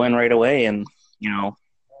expect you to win right away, and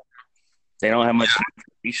they don't have much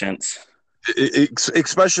patience.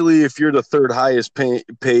 Especially if you're the third highest paid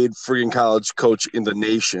freaking college coach in the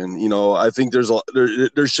nation. I think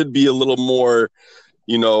there should be a little more,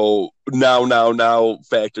 now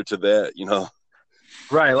factor to that.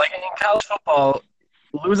 Right, like in college football,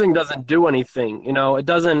 losing doesn't do anything. It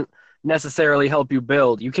doesn't necessarily help you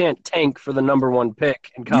build. You can't tank for the number 1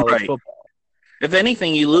 pick in college football. If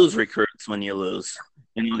anything, you lose recruits when you lose.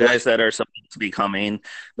 Guys that are supposed to be coming,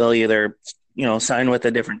 they'll either, sign with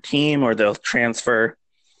a different team or they'll transfer.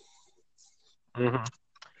 Mm-hmm.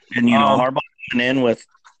 And, Harbaugh coming in with,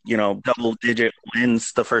 double-digit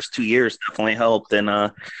wins the first 2 years definitely helped. And I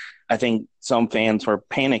think some fans were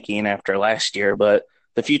panicking after last year, but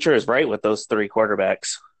the future is bright with those 3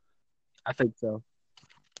 quarterbacks. I think so.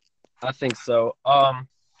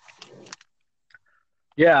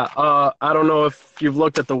 Yeah, I don't know if you've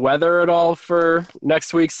looked at the weather at all for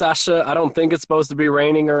next week, Sasha. I don't think it's supposed to be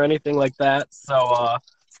raining or anything like that. So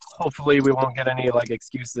hopefully we won't get any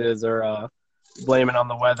excuses or blaming on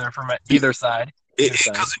the weather from either side.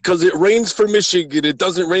 Because it rains for Michigan, it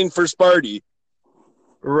doesn't rain for Sparty.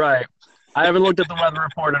 Right. I haven't looked at the weather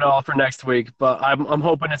report at all for next week, but I'm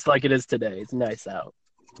hoping it's like it is today. It's nice out.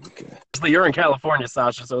 Okay. You're in California,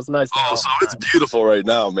 Sasha, so it's nice. So it's beautiful right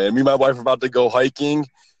now, man. Me and my wife are about to go hiking,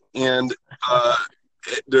 and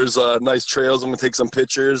there's nice trails. I'm gonna take some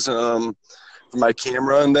pictures for my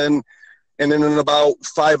camera, and then in about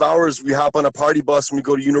 5 hours, we hop on a party bus and we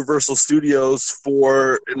go to Universal Studios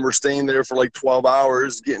and we're staying there for like 12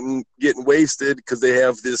 hours, getting wasted because they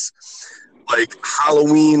have this like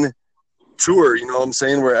Halloween tour. You know what I'm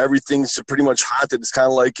saying? Where everything's pretty much haunted. It's kind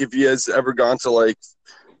of like if you guys ever gone to like,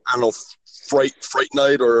 I don't know, Fright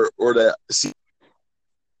Night or that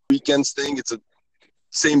weekends thing. It's a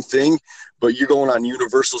same thing, but you're going on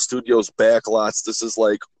Universal Studios back lots. This is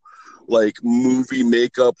like like movie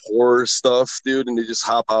makeup horror stuff, dude, and they just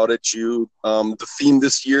hop out at you. The theme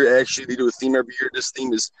this year, actually, they do a theme every year. This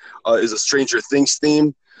theme is a Stranger Things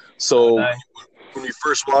theme. So when you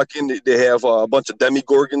first walk in, they have a bunch of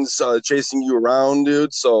demigorgons chasing you around,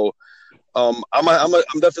 dude. So I'm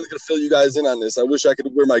definitely gonna fill you guys in on this. I wish I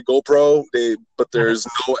could wear my GoPro, but there's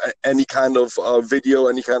no any kind of video,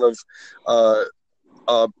 any kind of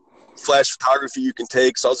flash photography you can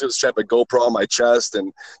take. So I was gonna strap a GoPro on my chest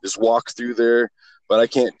and just walk through there, but I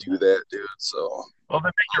can't do that, dude. So well, if they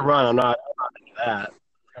make you run, I'm not into that.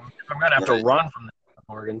 I'm gonna have to run from the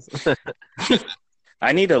organs.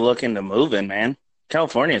 I need to look into moving, man.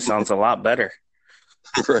 California sounds a lot better.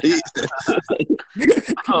 Right.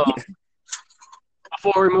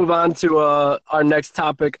 Before we move on to our next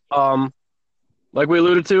topic, like we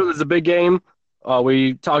alluded to, this is a big game.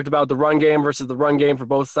 We talked about the run game versus the run game for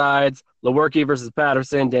both sides. Lewerke versus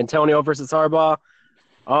Patterson. D'Antonio versus Harbaugh.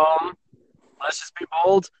 Let's just be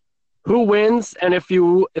bold. Who wins? And if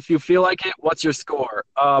you feel like it, what's your score?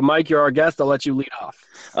 Mike, you're our guest. I'll let you lead off.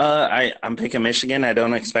 I'm picking Michigan. I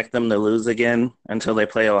don't expect them to lose again until they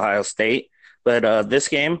play Ohio State. But this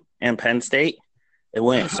game and Penn State, it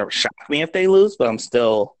wouldn't shock me if they lose, but I'm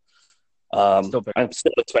still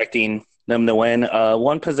expecting them to win.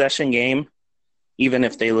 One possession game, even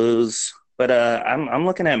if they lose. But I'm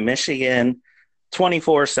looking at Michigan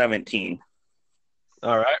 24-17.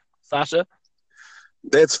 All right. Sasha?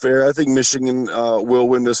 That's fair. I think Michigan will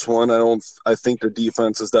win this one. I think their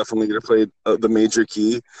defense is definitely going to play the major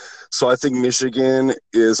key. So I think Michigan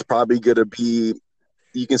is probably going to be.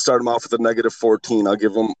 You can start them off with a -14.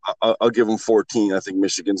 I'll give them 14. I think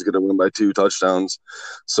Michigan's going to win by 2 touchdowns.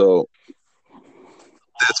 So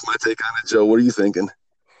that's my take on it, Joe. What are you thinking?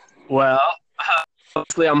 Well,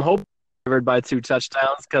 honestly, I'm hoping favored by 2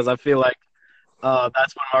 touchdowns because I feel like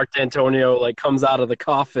that's when Mark D'Antonio comes out of the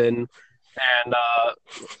coffin and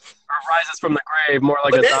rises from the grave more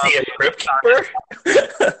like a zombie. Is he a crypt keeper?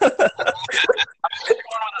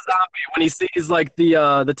 When he sees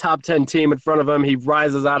the top 10 team in front of him, he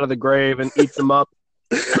rises out of the grave and eats them up.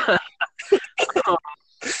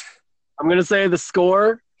 I'm gonna say the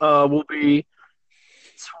score will be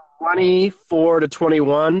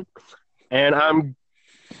 24-21, and I'm gonna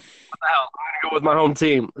go with my home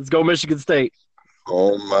team. Let's go Michigan State.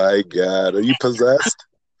 Oh my God, are you possessed?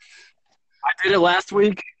 I did it last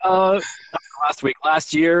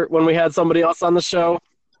year when we had somebody else on the show.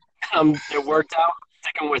 It worked out.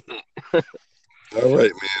 Sticking with it. All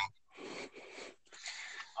right, man.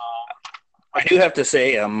 I do have to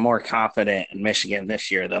say I'm more confident in Michigan this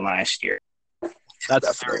year than last year.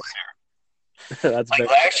 That's very fair. That's like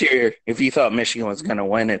last year, if you thought Michigan was going to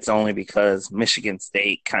win, it's only because Michigan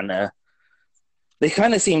State kind of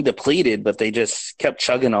seemed depleted, but they just kept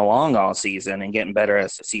chugging along all season and getting better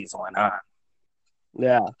as the season went on.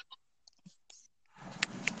 Yeah.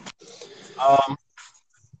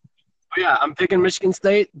 But yeah, I'm picking Michigan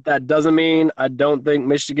State. That doesn't mean I don't think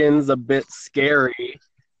Michigan's a bit scary.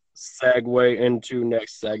 Segue into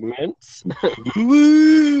next segment.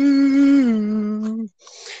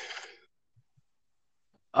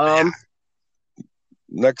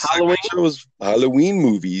 Next Halloween? segment was Halloween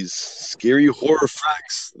movies, scary horror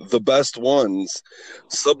flicks, the best ones,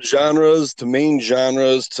 subgenres to main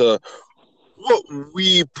genres to what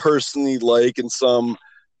we personally like, and some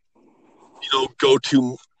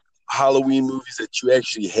go-to Halloween movies that you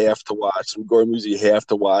actually have to watch, some gore movies you have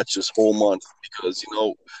to watch this whole month because,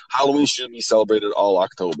 Halloween should be celebrated all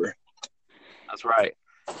October. That's right.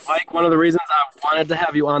 Mike, one of the reasons I wanted to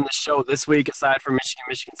have you on the show this week, aside from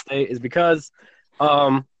Michigan State, is because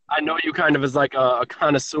I know you kind of as like a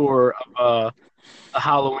connoisseur of the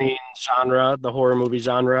Halloween genre, the horror movie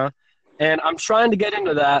genre, and I'm trying to get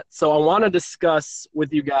into that. So I want to discuss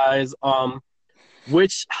with you guys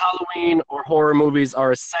which Halloween or horror movies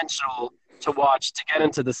are essential to watch to get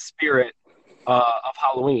into the spirit of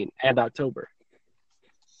Halloween and October?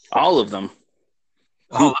 All of them.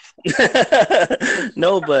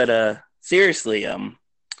 No, but seriously,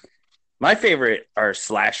 my favorite are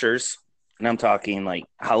slashers, and I'm talking like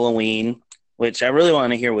Halloween, which I really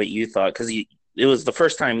want to hear what you thought because it was the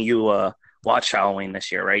first time you watched Halloween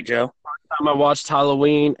this year, right, Joe? First time I watched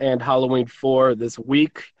Halloween and Halloween 4 this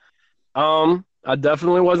week. I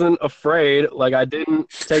definitely wasn't afraid. Like, I didn't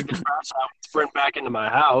take the trash out and sprint back into my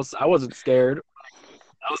house. I wasn't scared.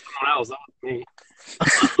 That was someone else. That was me.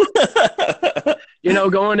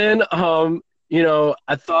 Going in,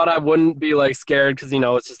 I thought I wouldn't be, scared because,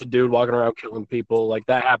 it's just a dude walking around killing people. Like,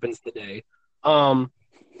 that happens today.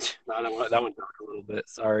 No, that went dark a little bit.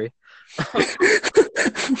 Sorry.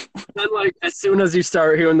 Then, like, as soon as you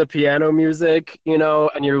start hearing the piano music,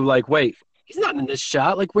 and you're like, wait, he's not in this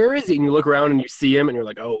shot. Like, where is he? And you look around and you see him, and you're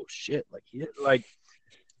like, oh shit! Like,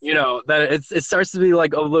 that it starts to be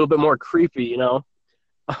like a little bit more creepy,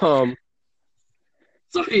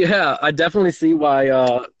 So yeah, I definitely see why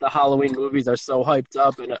the Halloween movies are so hyped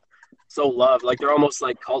up and so loved. Like, they're almost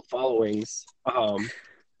like cult followings.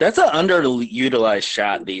 That's an underutilized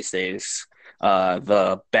shot these days.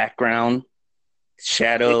 The background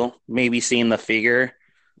shadow, maybe seeing the figure.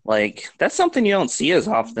 Like, that's something you don't see as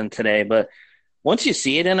often today. But once you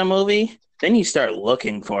see it in a movie, then you start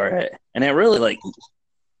looking for it. And it really, like,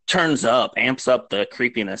 amps up the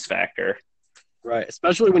creepiness factor. Right,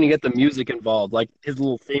 especially when you get the music involved, like his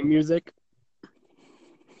little theme music.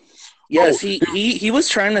 Yes, he was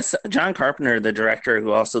trying to. John Carpenter, the director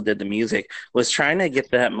who also did the music, was trying to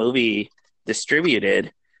get that movie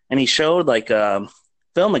distributed, and he showed like a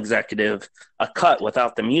film executive a cut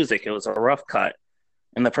without the music. It was a rough cut,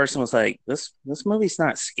 and the person was like, "This movie's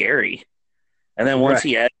not scary." And then once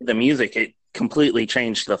he added the music, it completely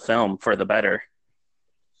changed the film for the better.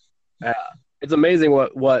 Yeah, it's amazing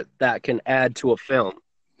what that can add to a film,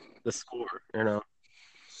 the score.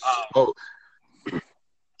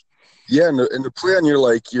 Yeah, and the play on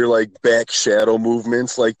your back shadow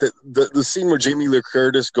movements, like the scene where Jamie Lee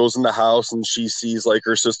Curtis goes in the house and she sees like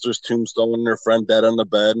her sister's tombstone and her friend dead on the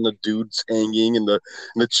bed and the dude's hanging and the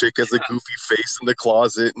chick has a goofy face in the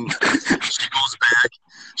closet and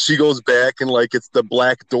she goes back and like it's the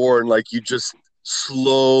black door and like you just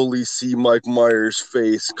slowly see Mike Myers'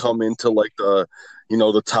 face come into like the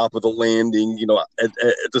top of the landing, at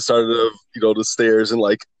the start of the stairs. And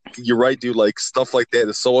like, you're right, dude, like stuff like that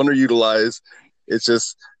is so underutilized. It's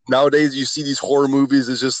just nowadays you see these horror movies,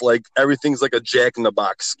 it's just like everything's like a Jack in the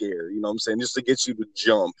Box scare, you know what I'm saying? Just to get you to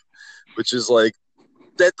jump, which is like,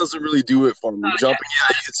 that doesn't really do it for me. Jumping,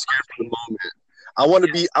 I get scared for the moment. I want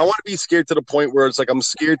to be scared to the point where it's like, I'm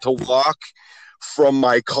scared to walk from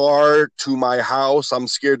my car to my house. I'm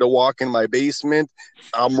scared to walk in my basement.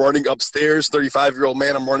 I'm running upstairs. 35-year-old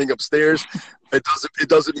man, I'm running upstairs. It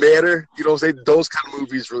doesn't matter. You know what I'm saying? Those kind of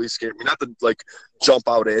movies really scare me. Not the like jump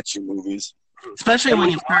out at you movies. Especially when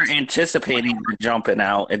you start anticipating for jumping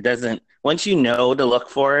out. It doesn't. Once you know to look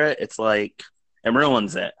for it, it's like it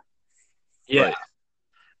ruins it. Yeah. Right.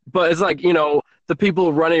 But it's like, the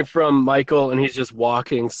people running from Michael and he's just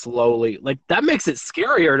walking slowly. Like, that makes it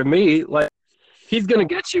scarier to me. Like, he's going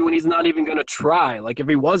to get you and he's not even going to try. Like, if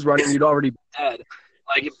he was running, you'd already be dead.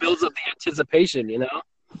 Like, it builds up the anticipation,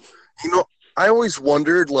 I always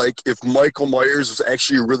wondered, like, if Michael Myers was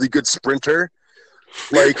actually a really good sprinter.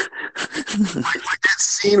 Like, like that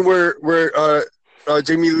scene where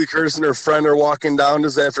Jamie Lee Curtis and her friend are walking down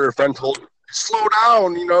just after her friend told her, slow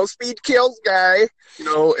down, speed kills, guy.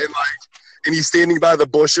 And he's standing by the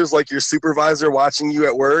bushes like your supervisor watching you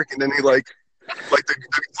at work, and then he like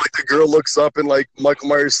the girl looks up and like Michael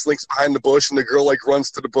Myers slinks behind the bush and the girl like runs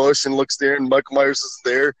to the bush and looks there and Michael Myers is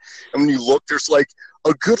there. And when you look, there's like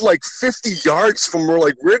a good like 50 yards from where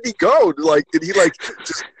like, where'd he go? Like, did he like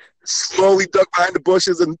just slowly duck behind the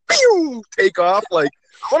bushes and boom, take off? Like,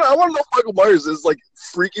 I want to know if Michael Myers is like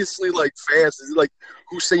freakishly like fast. Is he like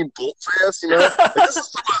Usain Bolt fast? Like, this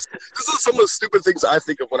is some of the stupid things I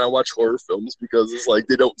think of when I watch horror films because it's like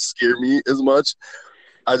they don't scare me as much.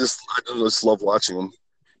 I just love watching them.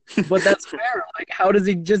 But that's fair. Like, how does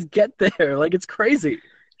he just get there? Like, it's crazy.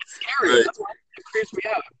 It's scary. Right. That's why it creeps me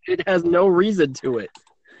out. It has no reason to it.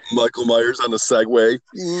 Michael Myers on the Segway.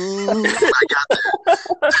 I got that.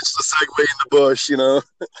 It's the Segway in the bush,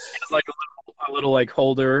 It's like a little like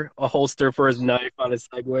holster for his knife on his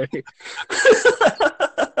Segway.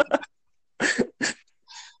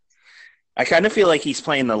 I kind of feel like he's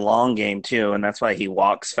playing the long game too, and that's why he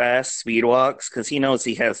walks fast, speed walks, because he knows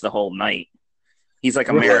he has the whole night. He's like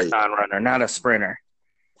a marathon runner, not a sprinter.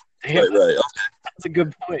 Damn, right. Okay. That's a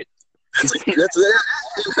good point. That's I'm thinking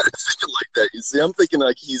like that. You see, I'm thinking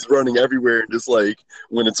like he's running everywhere, and just like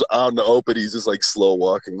when it's out in the open, he's just like slow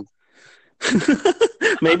walking.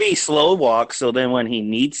 Maybe he slow walks, so then when he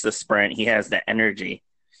needs to sprint, he has the energy.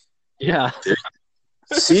 Yeah.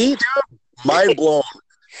 See, dude, mind blown.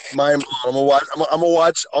 I'm gonna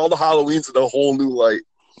watch all the Halloweens in a whole new light.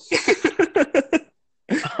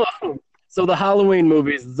 So the Halloween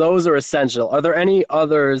movies, those are essential. Are there any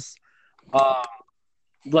others,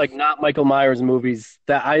 like not Michael Myers movies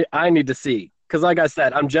that I need to see? Because like I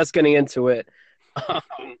said, I'm just getting into it,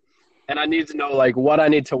 and I need to know like what I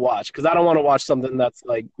need to watch because I don't want to watch something that's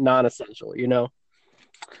like non-essential,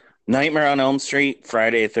 Nightmare on Elm Street,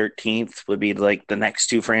 Friday the 13th would be like the next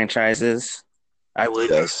two franchises. I would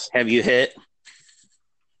Yes. have you hit.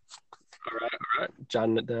 All right.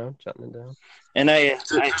 Jotting it down. And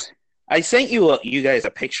I sent you guys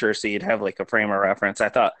a picture so you'd have like a frame of reference. I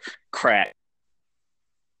thought, crack.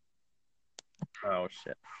 Oh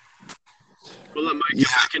shit. We'll let Mike get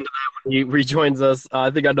back into that when he rejoins us. I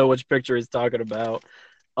think I know which picture he's talking about.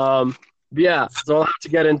 Yeah, so I'll have to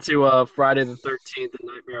get into Friday the 13th and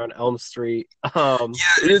Nightmare on Elm Street.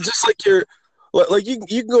 It's just like you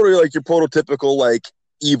can go to like your prototypical like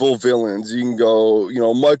evil villains. You can go,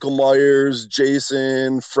 Michael Myers,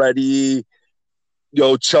 Jason, Freddy,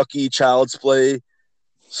 Chucky, Child's Play.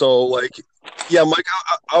 So like, yeah, Mike,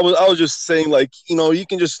 I was just saying like, you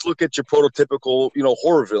can just look at your prototypical,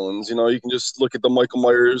 horror villains. You can just look at the Michael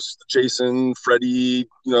Myers, Jason, Freddy,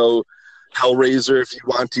 Hellraiser if you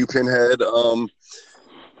want to, Pinhead.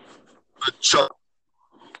 Chuck.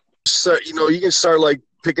 So, you can start like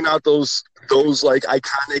picking out those like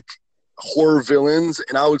iconic horror villains,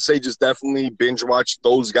 and I would say just definitely binge watch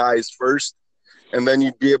those guys first, and then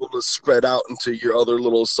you'd be able to spread out into your other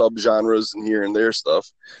little subgenres and here and there stuff.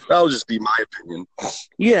 That would just be my opinion.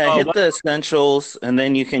 Yeah, hit the essentials, and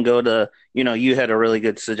then you can go to, you had a really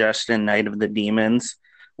good suggestion, Night of the Demons.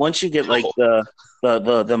 Once you get like the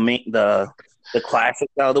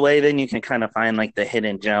classics out of the way, then you can kind of find like the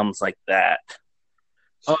hidden gems like that.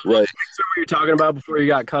 Right. What you're talking about before you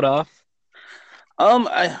got cut off?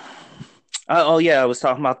 I was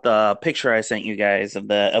talking about the picture I sent you guys of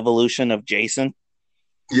the evolution of Jason.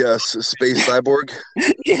 Yes, Space Cyborg.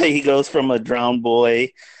 Yeah, he goes from a drowned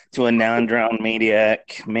boy to a non-drowned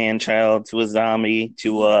maniac, man-child to a zombie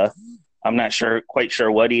to I'm not quite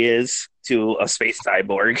sure what he is, to a space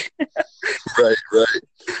cyborg. Right.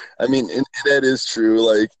 I mean, and that is true.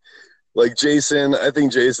 Like Jason, I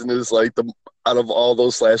think Jason is like out of all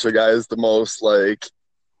those slasher guys, the most like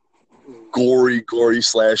gory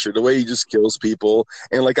slasher. The way he just kills people,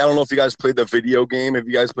 and like I don't know if you guys played the video game. Have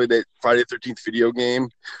you guys played that Friday the 13th video game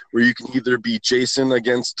where you can either be Jason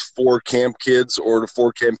against 4 camp kids, or the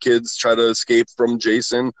 4 camp kids try to escape from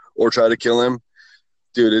Jason or try to kill him?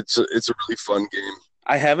 Dude, it's a really fun game.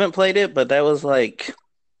 I haven't played it, but that was like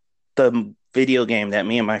the video game that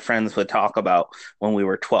me and my friends would talk about when we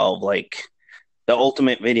were 12, like the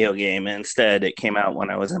ultimate video game. Instead, it came out when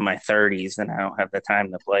I was in my 30s, and I don't have the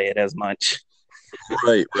time to play it as much.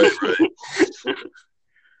 Right.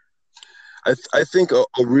 I think a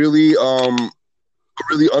really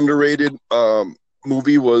underrated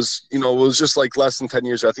movie was, was just like less than 10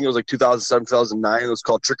 years ago. I think it was like 2007, 2009. It was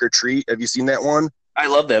called Trick or Treat. Have you seen that one? I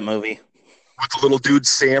love that movie. With the little dude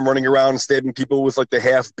Sam running around and stabbing people with like the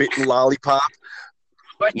half-bitten lollipop.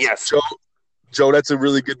 Yes. Joe, that's a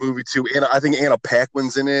really good movie too. And I think Anna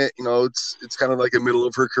Paquin's in it. It's kind of like the middle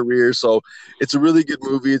of her career, so it's a really good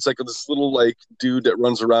movie. It's like this little like dude that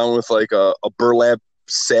runs around with like a burlap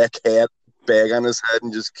sack hat bag on his head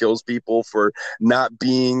and just kills people for not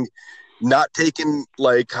taking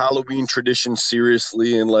like Halloween tradition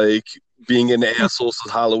seriously and like being an asshole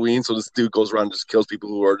to Halloween. So this dude goes around and just kills people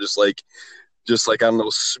who are just like I don't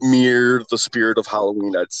know, smear the spirit of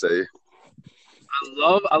Halloween, I'd say.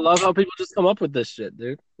 I love how people just come up with this shit,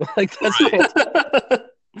 dude. Like that's fantastic.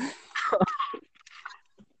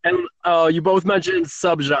 And you both mentioned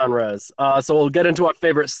subgenres, so we'll get into our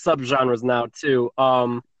favorite subgenres now too.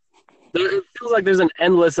 It feels like there's an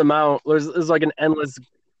endless amount. There's like an endless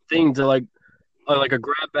thing to like a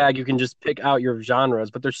grab bag. You can just pick out your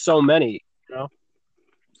genres, but there's so many,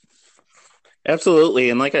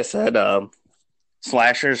 Absolutely, and like I said,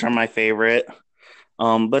 slashers are my favorite.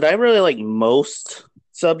 But I really like most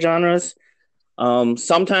subgenres.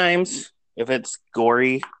 Sometimes if it's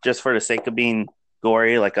gory, just for the sake of being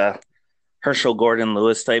gory, like a Herschel Gordon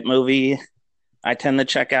Lewis type movie, I tend to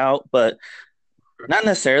check out, but not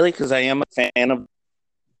necessarily, because I am a fan of the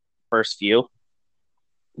first few.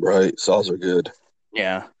 Right, saws are good.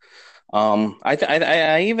 Yeah.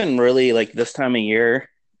 I even really like this time of year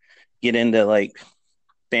get into like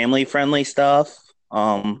family friendly stuff.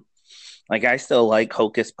 Like I still like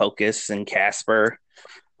Hocus Pocus and Casper.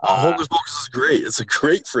 Hocus Pocus is great. It's a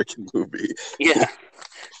great freaking movie. Yeah.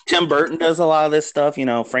 Tim Burton does a lot of this stuff,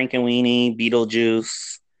 Frankenweenie,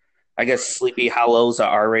 Beetlejuice. I guess Sleepy Hollow's a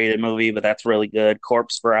R-rated movie, but that's really good.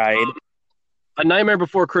 Corpse Bride. A Nightmare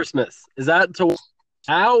Before Christmas. Is that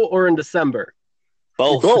now or in December?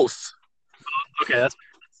 Both. Okay, that's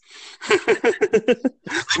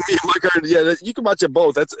yeah, you can watch it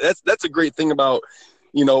both. That's a great thing about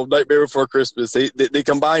Nightmare Before Christmas. They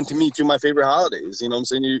combine, to me, two of my favorite holidays. You know what I'm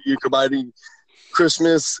saying? You're combining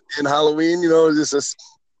Christmas and Halloween. It's just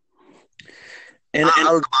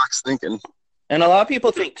out of the box thinking. And a lot of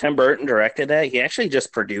people think Tim Burton directed that. He actually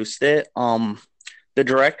just produced it. The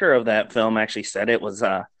director of that film actually said it was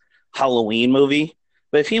a Halloween movie,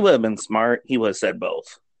 but if he would have been smart, he would have said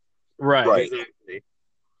both. Right. Exactly.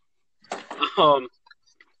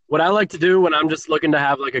 What I like to do when I'm just looking to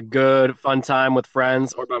have like a good fun time with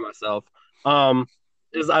friends or by myself,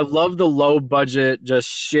 is I love the low budget, just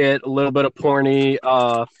shit, a little bit of porny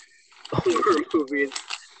horror movies.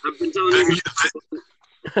 I've been telling you,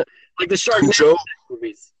 like the Sharknado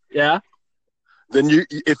movies. Yeah. Then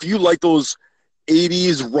if you like those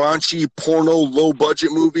 80s raunchy porno low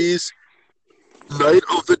budget movies, Night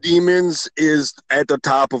of the Demons is at the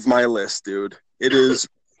top of my list, dude. It is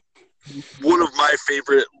one of my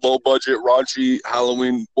favorite low budget raunchy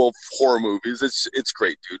Halloween horror movies. It's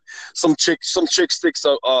great, dude. Some chick sticks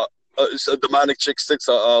a demonic chick sticks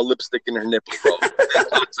a lipstick in her nipple, bro.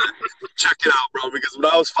 Check it out, bro. Because when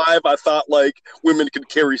I was 5, I thought like women could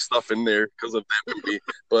carry stuff in there because of that movie.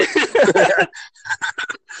 But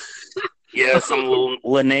yeah, some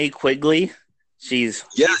Linnea Quigley. She's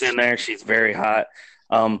in there. She's very hot.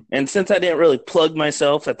 And since I didn't really plug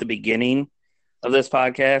myself at the beginning of this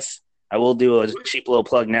podcast, I will do a cheap little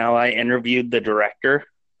plug now. I interviewed the director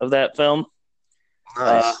of that film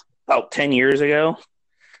about 10 years ago.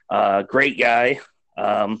 Great guy.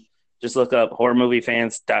 Just look up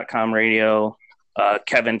horrormoviefans.com radio,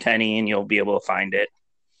 Kevin Tenney, and you'll be able to find it.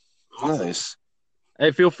 Nice. Hey,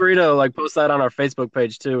 feel free to like post that on our Facebook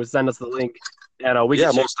page too. Send us the link, and we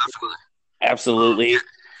can most definitely. Absolutely.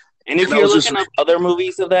 And if you're looking up other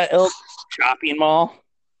movies of that ilk, Chopping Mall,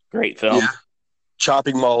 great film. Yeah.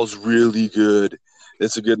 Chopping Mall is really good.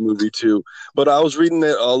 It's a good movie too. But I was reading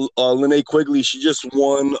that Linnea Quigley, she just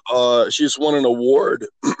won an award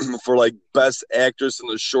for like best actress in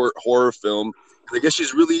a short horror film. And I guess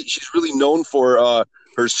she's really known for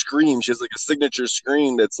her scream. She has like a signature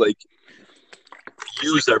scream that's like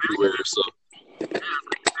used everywhere. So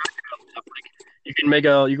you can make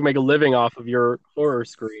a living off of your horror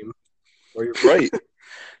scream. Or your right.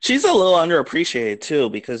 She's a little underappreciated too,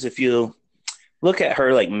 because if you look at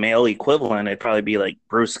her like male equivalent, it'd probably be like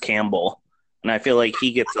Bruce Campbell. And I feel like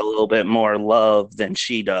he gets a little bit more love than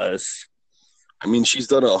she does. I mean, she's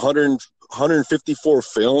done 154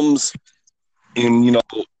 films in, you know,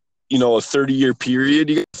 a 30-year period.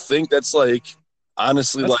 You think that's like,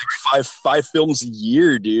 honestly, that's like five films a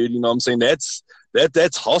year, dude. You know what I'm saying? That's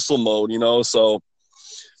hustle mode, you know? So,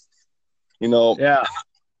 you know. Yeah.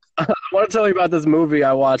 I want to tell you about this movie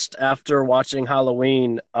I watched after watching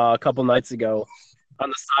Halloween a couple nights ago on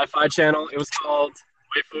the Sci-Fi Channel. It was called,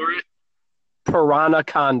 wait for it,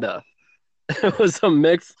 Piranhaconda. It was a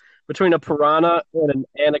mix between a piranha and an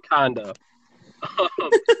anaconda. It was one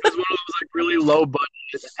of those like really low budget.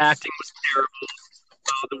 The acting was terrible.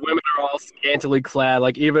 The women are all scantily clad.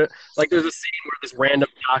 Like even like there's a scene where this random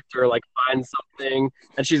doctor like finds something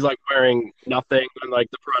and she's like wearing nothing, and like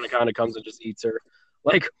the piranhaconda comes and just eats her.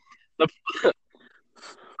 Like not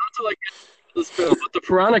to like this film, but the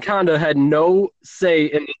piranhaconda had no say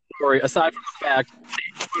in the story aside from the fact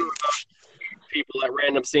that people at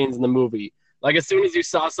random scenes in the movie. Like as soon as you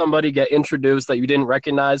saw somebody get introduced that you didn't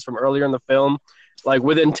recognize from earlier in the film, like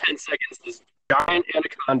within 10 seconds, this giant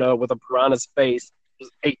anaconda with a piranha's face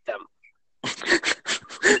just ate them.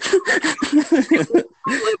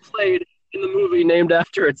 It played in the movie named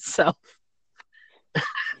after itself.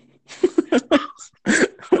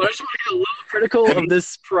 But I just want to get a little critical of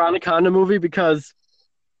this Piranhaconda movie because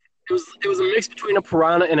it was a mix between a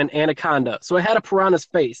piranha and an anaconda. So it had a piranha's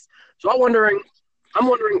face. So I'm wondering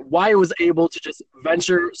why it was able to just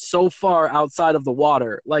venture so far outside of the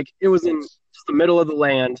water. Like it was in just the middle of the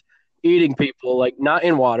land, eating people, like not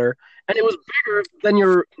in water, and it was bigger than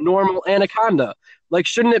your normal anaconda. Like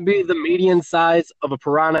shouldn't it be the median size of a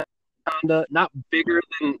piranha anaconda, not bigger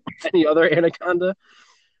than any other anaconda?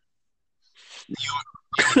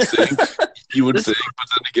 You would think, but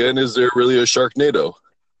then again, is there really a Sharknado?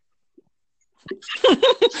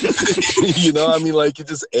 You know, I mean, like it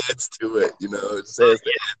just adds to it. You know, it just has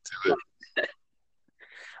to add to it.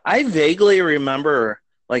 I vaguely remember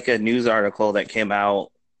like a news article that came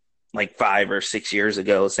out like 5 or 6 years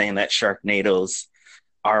ago saying that Sharknadoes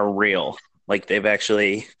are real. Like they've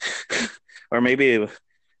actually, or maybe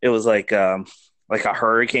it was like a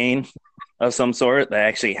hurricane of some sort that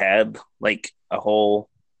actually had like a whole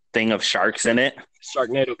thing of sharks in it.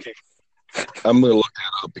 Sharknado cake. I'm gonna look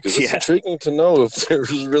that up because it's intriguing to know if there's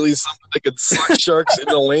really something that could suck sharks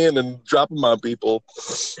into land and drop them on people.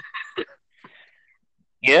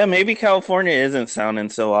 Yeah, maybe California isn't sounding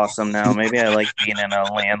so awesome now. Maybe I like being in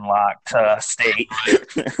a landlocked state.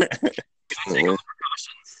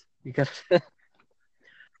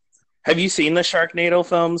 Have you seen the Sharknado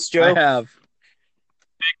films, Joe? I have.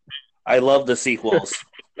 I love the sequels.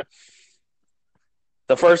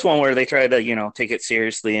 The first one where they try to, take it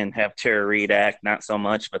seriously and have Tara Reid act, not so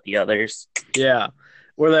much, but the others. Yeah,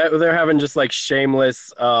 where they're having just like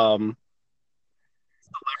shameless celebrity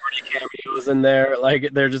cameos in there. Like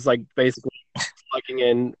they're just like basically plugging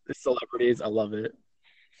in celebrities. I love it.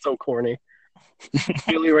 So corny.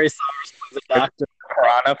 Billy Ray Cyrus plays a doctor.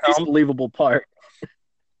 Piranha film? Unbelievable part.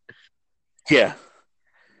 Yeah.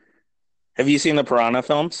 Have you seen the Piranha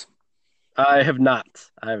films? I have not.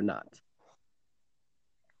 How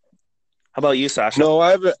about you, Sasha? No,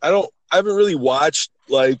 I haven't. I haven't really watched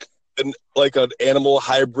like an animal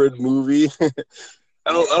hybrid movie.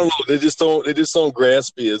 I don't know. They just don't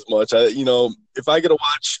grasp me as much. If I'm gonna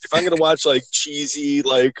watch like cheesy,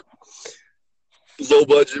 like low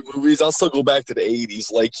budget movies, I'll still go back to the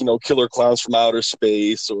 80s, like, Killer Clowns from Outer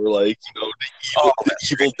Space, or like, the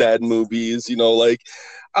Evil Dead movies, like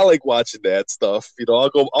I like watching that stuff.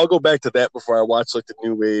 I'll go back to that before I watch like the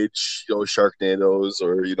new age, Sharknadoes,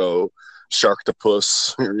 or,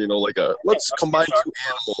 Sharktopus, or, like let's combine two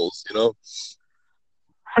animals,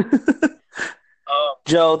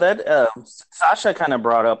 Joe, that Sasha kind of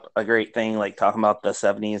brought up a great thing, like talking about the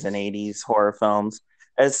 70s and 80s horror films.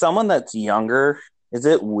 As someone that's younger, is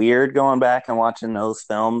it weird going back and watching those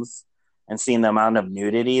films and seeing the amount of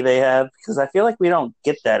nudity they have? Because I feel like we don't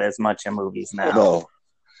get that as much in movies now. No.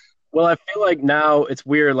 Well, I feel like now it's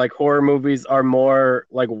weird. Like horror movies are more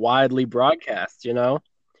like widely broadcast,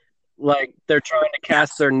 Like they're trying to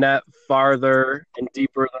cast their net farther and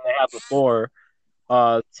deeper than they have before.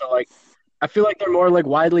 So like, I feel like they're more like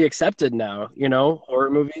widely accepted now,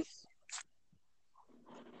 horror movies.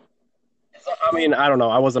 I mean, I don't know.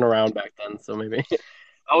 I wasn't around back then, so maybe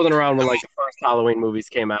I wasn't around when like the first Halloween movies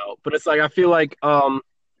came out. But it's like I feel like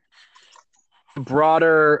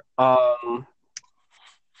broader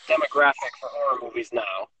demographic for horror movies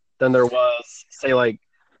now than there was, say, like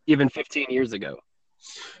even 15 years ago.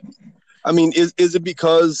 I mean, is it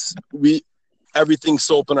because everything's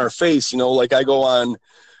so up in our face? Like I go on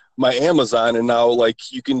my Amazon, and now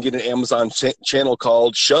like you can get an Amazon channel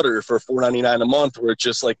called Shudder for $4.99 a month, where it's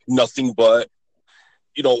just like nothing but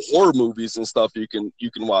horror movies and stuff you can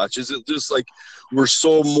watch. Is it just like we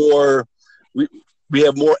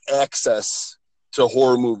have more access to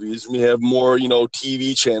horror movies? We have more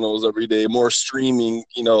TV channels every day, more streaming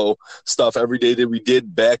stuff every day that we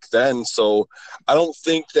did back then. So I don't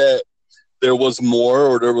think that there was more,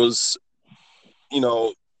 or there was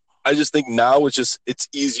I just think now it's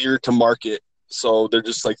easier to market. So they're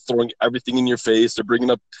just like throwing everything in your face. They're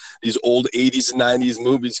bringing up these old 80s and 90s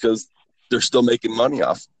movies because they're still making money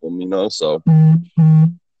off of them, so.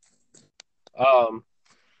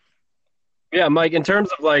 Yeah, Mike, in terms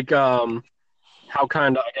of like how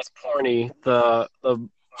kind of, I guess, porny the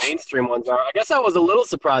mainstream ones are, I guess I was a little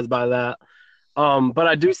surprised by that. But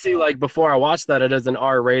I do see, like, before I watched that, it is an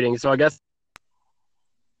R rating. So I guess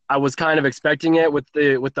I was kind of expecting it with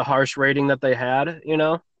the harsh rating that they had,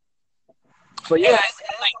 But yeah, it's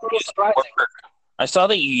a little surprising. I saw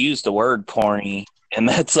that you used the word porny, and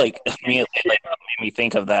that's like immediately made me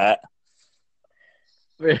think of that.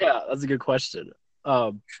 Yeah, that's a good question.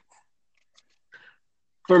 For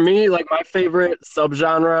me, like my favorite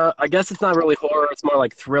subgenre, I guess it's not really horror; it's more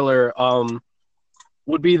like thriller.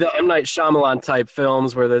 Would be the M. Night Shyamalan type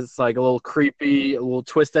films where there's like a little creepy, a little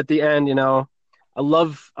twist at the end. I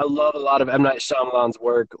love a lot of M. Night Shyamalan's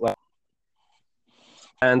work. Like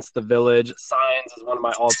The Village, Signs is one of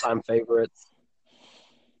my all-time favorites.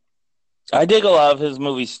 I dig a lot of his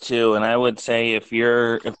movies too, and I would say if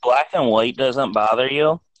black and white doesn't bother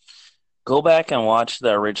you, go back and watch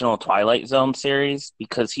the original Twilight Zone series,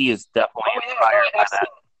 because he is definitely inspired by that.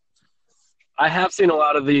 I have seen a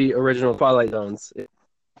lot of the original Twilight Zones. I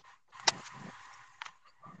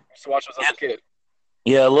used to watch those as a kid.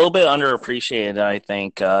 Yeah, a little bit underappreciated, I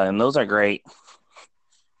think, and those are great.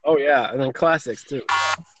 Oh yeah, and then classics too.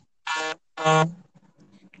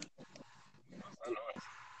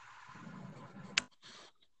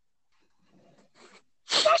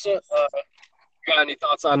 Sasha, you got any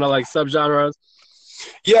thoughts on like subgenres?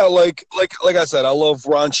 Yeah, like I said, I love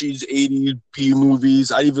raunchy 80s B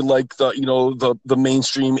movies. I even like the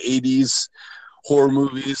mainstream 80s horror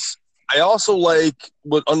movies. I also like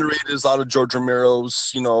what underrated is a lot of George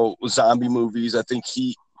Romero's zombie movies. I think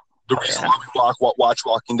the reason why we watch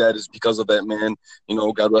Walking Dead is because of that man.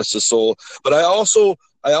 God rest his soul. But I also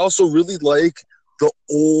really like the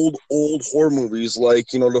old horror movies, like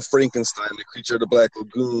the Frankenstein, the Creature of the Black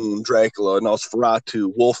Lagoon, Dracula,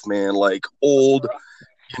 Nosferatu, Wolfman, like old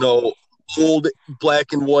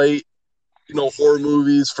black and white horror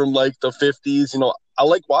movies from like the 50s. I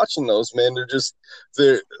like watching those, man.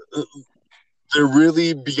 They're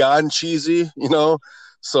really beyond cheesy, you know.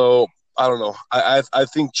 So I don't know. I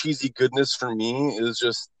think cheesy goodness for me is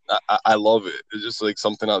just I love it. It's just like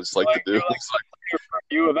something I just like to do. Like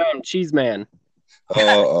U of M, Cheese Man.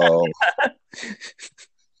 Oh.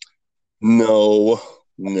 No.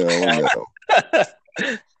 It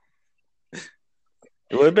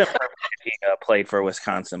would have been perfect if he played for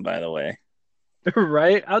Wisconsin, by the way.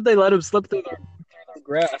 Right? How'd they let him slip through their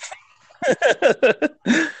grass?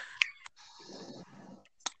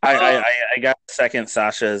 I got to second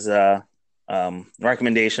Sasha's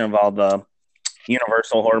recommendation of all the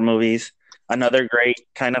Universal horror movies. Another great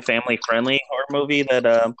kind of family-friendly horror movie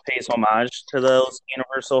that pays homage to those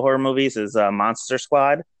Universal horror movies is Monster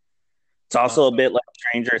Squad. It's also a bit like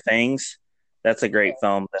Stranger Things. That's a great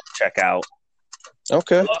film to check out.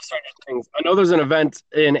 Okay. I love Stranger Things. I know there's an event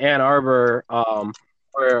in Ann Arbor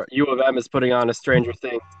where U of M is putting on a Stranger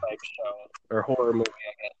Things type show or horror movie,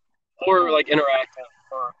 I guess. Horror, like interactive,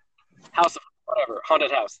 or house of whatever,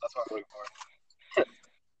 haunted house. That's what I'm looking for.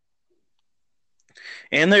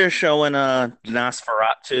 And they're showing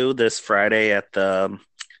Nosferatu this Friday at the,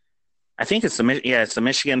 I think it's the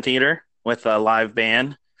Michigan Theater with a live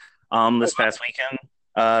band. This past weekend,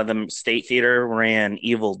 the State Theater ran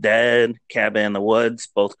Evil Dead, Cabin in the Woods,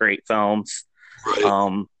 both great films.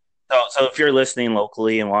 Right. So if you're listening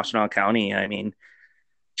locally in Washtenaw County, I mean,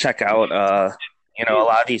 check out. A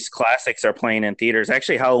lot of these classics are playing in theaters.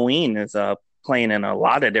 Actually, Halloween is playing in a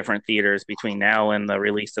lot of different theaters between now and the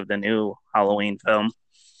release of the new Halloween film.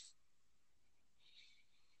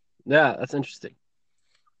 Yeah, that's interesting.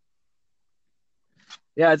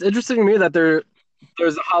 Yeah, it's interesting to me that there's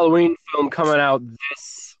a Halloween film coming out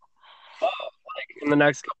this fall, like in the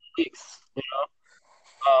next couple of weeks. You know,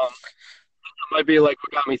 that might be like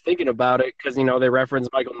what got me thinking about it because they reference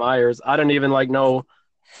Michael Myers. I don't even know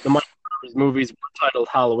the Michael Myers movies were titled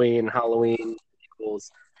Halloween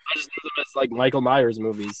sequels. I just knew them as like Michael Myers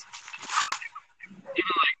movies. Even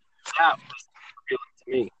like that was appealing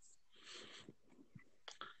to me.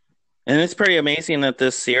 And it's pretty amazing that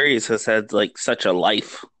this series has had like such a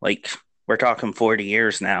life. Like we're talking 40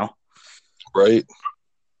 years now. Right.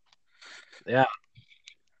 Yeah.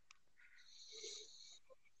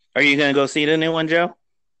 Are you gonna go see the new one, Joe?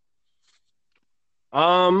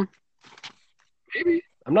 Maybe.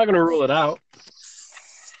 I'm not gonna rule it out.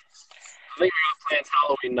 I think we got plans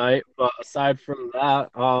Halloween night, but aside from that,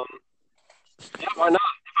 yeah, why not?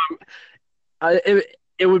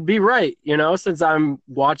 It would be right, since I'm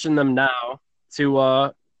watching them now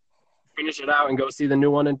to finish it out and go see the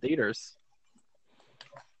new one in theaters.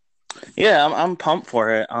 Yeah, I'm pumped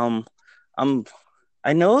for it. I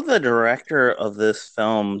know the director of this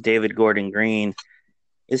film, David Gordon Green.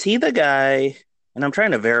 Is he the guy? And I'm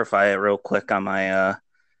trying to verify it real quick on my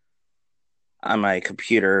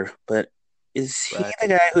computer, but is he the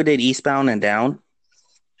guy who did Eastbound and Down?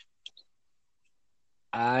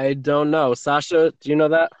 I don't know. Sasha, do you know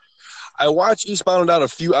that? I watched Eastbound and Down a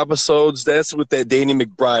few episodes. That's with that Danny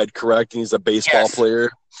McBride, correct? And he's a baseball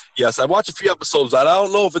player. Yes, I watched a few episodes. I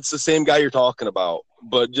don't know if it's the same guy you're talking about,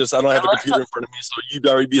 but just I don't have a computer in front of me, so you'd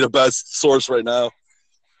already be the best source right now.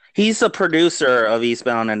 He's the producer of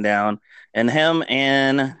Eastbound and Down, and him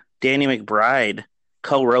and Danny McBride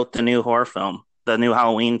co-wrote the new horror film, the new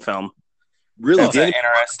Halloween film. Really? That's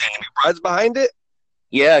interesting. Danny McBride's behind it?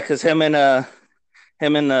 Yeah, because him and the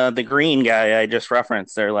green guy I just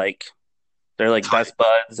referenced, they're like best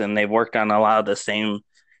buds, and they've worked on a lot of the same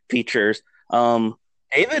features.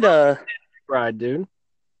 David, Ride, dude.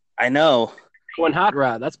 I know. One Hot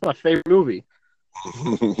Rod. That's my favorite movie.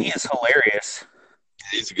 He is hilarious.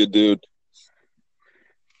 He's a good dude.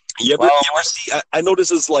 You ever see? I know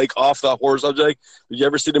this is like off the horror subject. Did you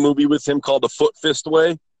ever see the movie with him called The Foot Fist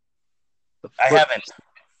Way? I haven't.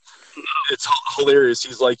 It's hilarious.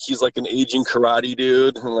 He's like an aging karate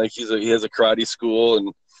dude, and like he has a karate school,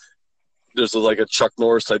 and there's like a Chuck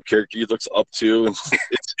Norris type character he looks up to, and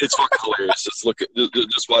it's fucking hilarious. Just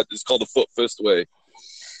watch. It's called The Foot Fist Way.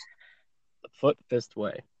 The Foot Fist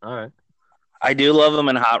Way. All right. I do love him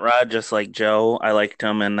in Hot Rod, just like Joe. I liked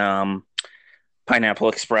him in Pineapple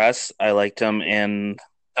Express. I liked him in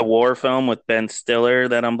the war film with Ben Stiller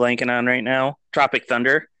that I'm blanking on right now, Tropic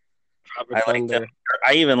Thunder.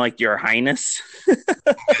 I even liked Your Highness.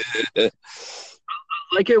 I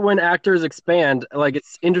like it when actors expand. Like,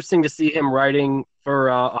 it's interesting to see him writing for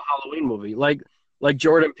a Halloween movie. Like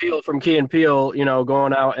Jordan Peele from Key and Peele,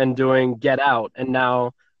 going out and doing Get Out, and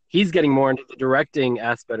now he's getting more into the directing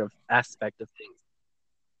aspect of things.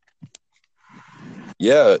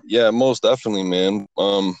 Yeah, most definitely, man.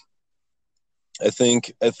 I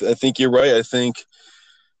think you're right. I think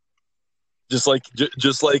just like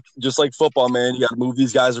football, man, you got to move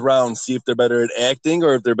these guys around, see if they're better at acting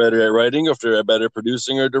or if they're better at writing or if they're better at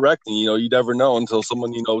producing or directing. You know, you never know until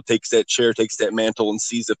someone, you know, takes that chair, takes that mantle and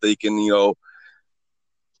sees if they can, you know,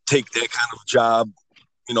 take that kind of job,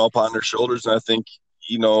 you know, upon their shoulders. And I think,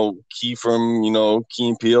 you know, Key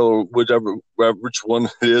and Peele or which one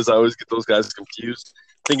it is. I always get those guys confused.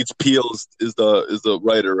 I think it's Peele is the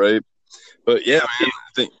writer, right? But yeah, man,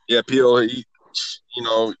 I think Peele. You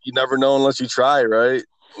know, you never know unless you try, right?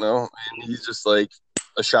 You know, and he's just like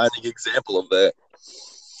a shining example of that.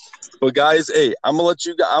 But guys, hey, I'm gonna let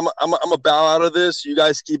you guys. I'm gonna bow out of this. You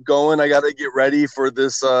guys keep going. I gotta get ready for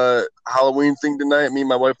this Halloween thing tonight. Me and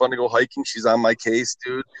my wife want to go hiking. She's on my case,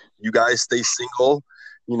 dude. You guys stay single.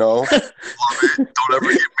 You know, love it. Don't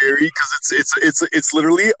ever get married because it's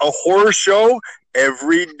literally a horror show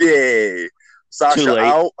every day. Sasha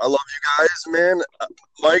out. I love you guys, man.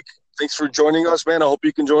 Mike, thanks for joining us, man. I hope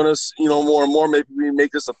you can join us, you know, more and more. Maybe we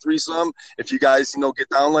make this a threesome if you guys, you know, get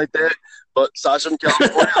down like that. But Sasha from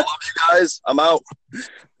California, I love you guys. I'm out.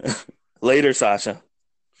 Later, Sasha.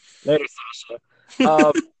 Later,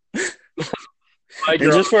 Sasha. And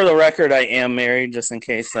just for the record, I am married, just in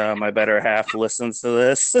case my better half listens to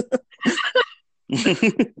this.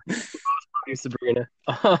 Sabrina.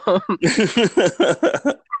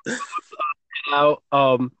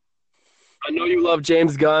 I know you love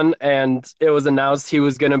James Gunn, and it was announced he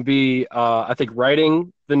was going to be, I think,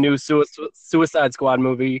 writing the new Suicide Squad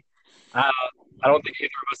movie. I don't think either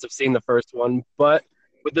of us have seen the first one, but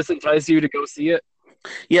would this entice you to go see it?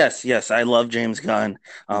 Yes. I love James Gunn.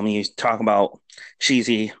 You talk about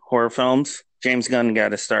cheesy horror films. James Gunn got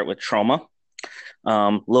to start with Trauma.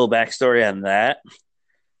 Little backstory on that.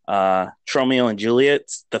 Romeo and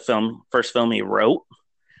Juliet, the first film he wrote.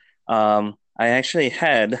 I actually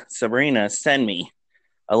had Sabrina send me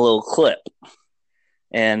a little clip,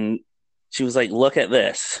 and she was like, "Look at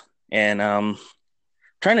this." And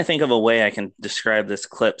trying to think of a way I can describe this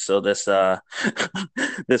clip so this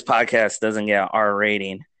this podcast doesn't get an R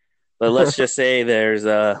rating. But let's just say there's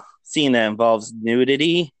a scene that involves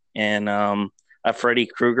nudity and a Freddy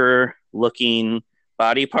Krueger looking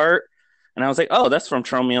body part, and I was like, "Oh, that's from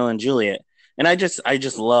Romeo and Juliet." And I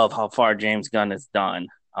just love how far James Gunn has done.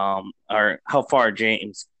 Or how far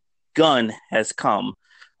James Gunn has come.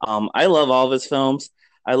 I love all of his films.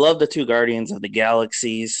 I love the two Guardians of the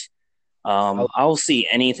Galaxies. I'll see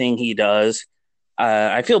anything he does.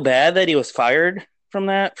 I feel bad that he was fired from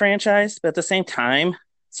that franchise, but at the same time,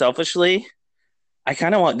 selfishly, I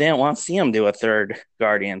kind of didn't want to see him do a third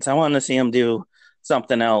Guardians. I wanted to see him do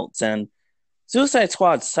something else. And Suicide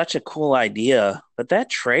Squad's such a cool idea, but that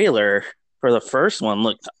trailer for the first one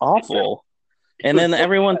looked awful. And then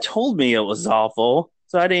everyone told me it was awful,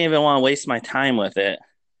 so I didn't even want to waste my time with it.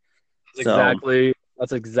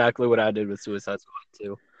 That's exactly what I did with Suicide Squad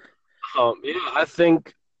too. Yeah, I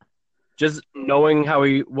think just knowing how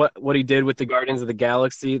what he did with the Guardians of the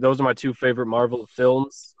Galaxy, those are my two favorite Marvel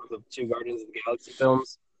films, the two Guardians of the Galaxy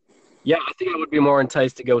films. Yeah, I think I would be more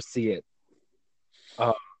enticed to go see it.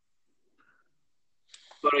 But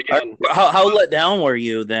again, how let down were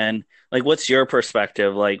you then? Like, what's your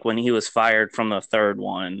perspective? Like, when he was fired from the third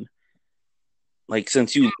one, like,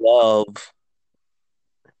 since you love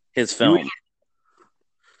his film.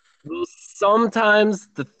 Well, sometimes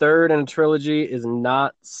the third in a trilogy is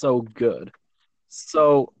not so good.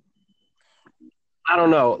 So, I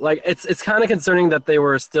don't know. Like, it's kind of concerning that they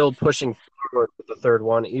were still pushing forward with the third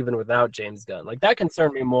one, even without James Gunn. Like, that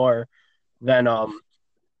concerned me more than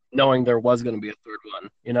knowing there was going to be a third one.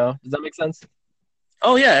 You know? Does that make sense?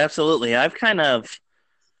 Oh, yeah, absolutely. I've kind of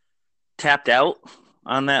tapped out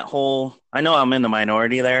on that whole... I know I'm in the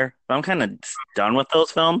minority there, but I'm kind of done with those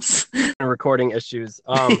films. Recording issues.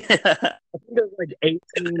 I think there's like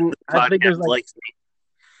 18... I think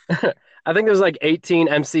there's like 18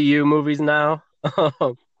 MCU movies now.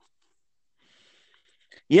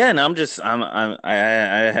 Yeah, and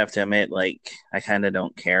I have to admit, like, I kind of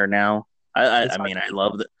don't care now. I mean, I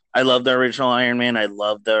love the original Iron Man. I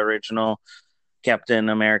love the original Captain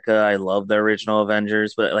America. I love the original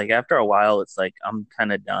Avengers, but like after a while, it's like I'm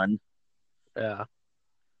kind of done. Yeah.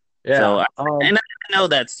 So, and I know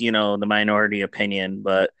that's the minority opinion,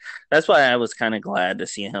 but that's why I was kind of glad to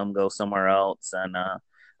see him go somewhere else. And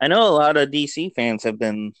I know a lot of DC fans have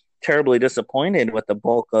been terribly disappointed with the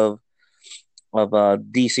bulk of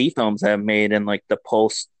DC films that have made in like the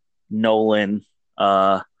post Nolan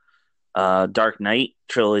Dark Knight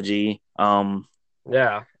trilogy.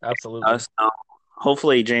 Yeah, absolutely. So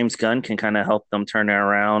hopefully James Gunn can kind of help them turn it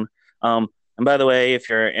around. I And by the way, if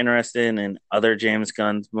you're interested in other James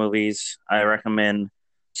Gunn movies, I recommend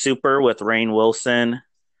Super with Rainn Wilson,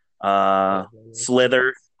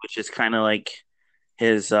 Slither, which is kind of like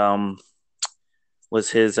his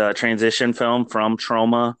transition film from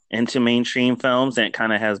Trauma into mainstream films, and it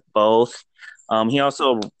kind of has both. He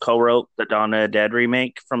also co-wrote the Dawn of the Dead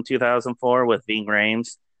remake from 2004 with Ving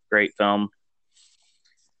Rhames. Great film.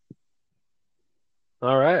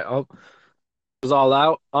 All right. It was all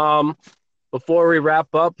out. Before we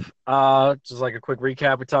wrap up, just like a quick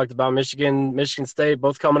recap, we talked about Michigan State,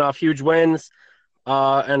 both coming off huge wins,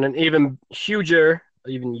 and an even huger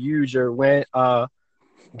win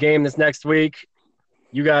game this next week.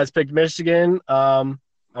 You guys picked Michigan. I'm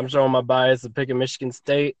showing my bias of picking Michigan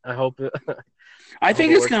State. I hope it. I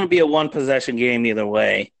think it's going to be a one-possession game either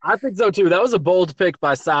way. I think so too. That was a bold pick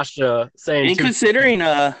by Sasha saying. And considering,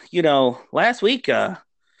 last week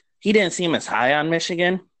he didn't seem as high on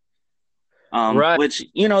Michigan, right? Which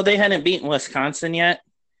they hadn't beaten Wisconsin yet.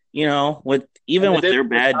 With their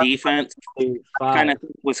bad defense, kind of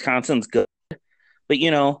Wisconsin's good. But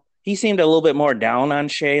he seemed a little bit more down on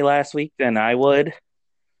Shea last week than I would.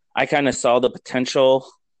 I kind of saw the potential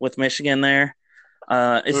with Michigan there.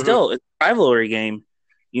 It's still it's a rivalry game.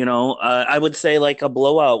 I would say like a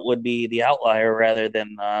blowout would be the outlier rather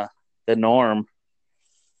than the norm.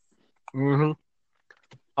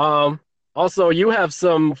 Also, you have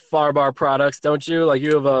some Farbar products, don't you? Like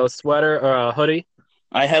you have a sweater or a hoodie?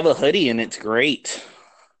 I have a hoodie, and it's great.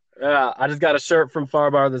 Yeah, I just got a shirt from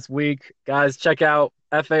Farbar this week. Guys, check out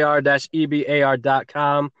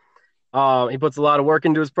far-ebar.com. He puts a lot of work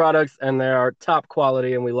into his products, and they are top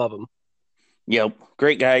quality, and we love them. Yep.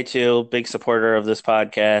 Great guy, too. Big supporter of this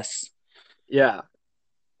podcast. Yeah.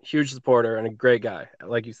 Huge supporter and a great guy,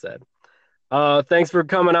 like you said. Thanks for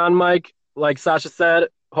coming on, Mike. Like Sasha said,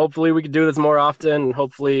 hopefully we can do this more often, and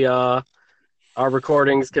hopefully our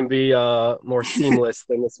recordings can be more seamless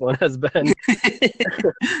than this one has been.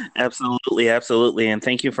 Absolutely. And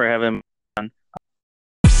thank you for having me.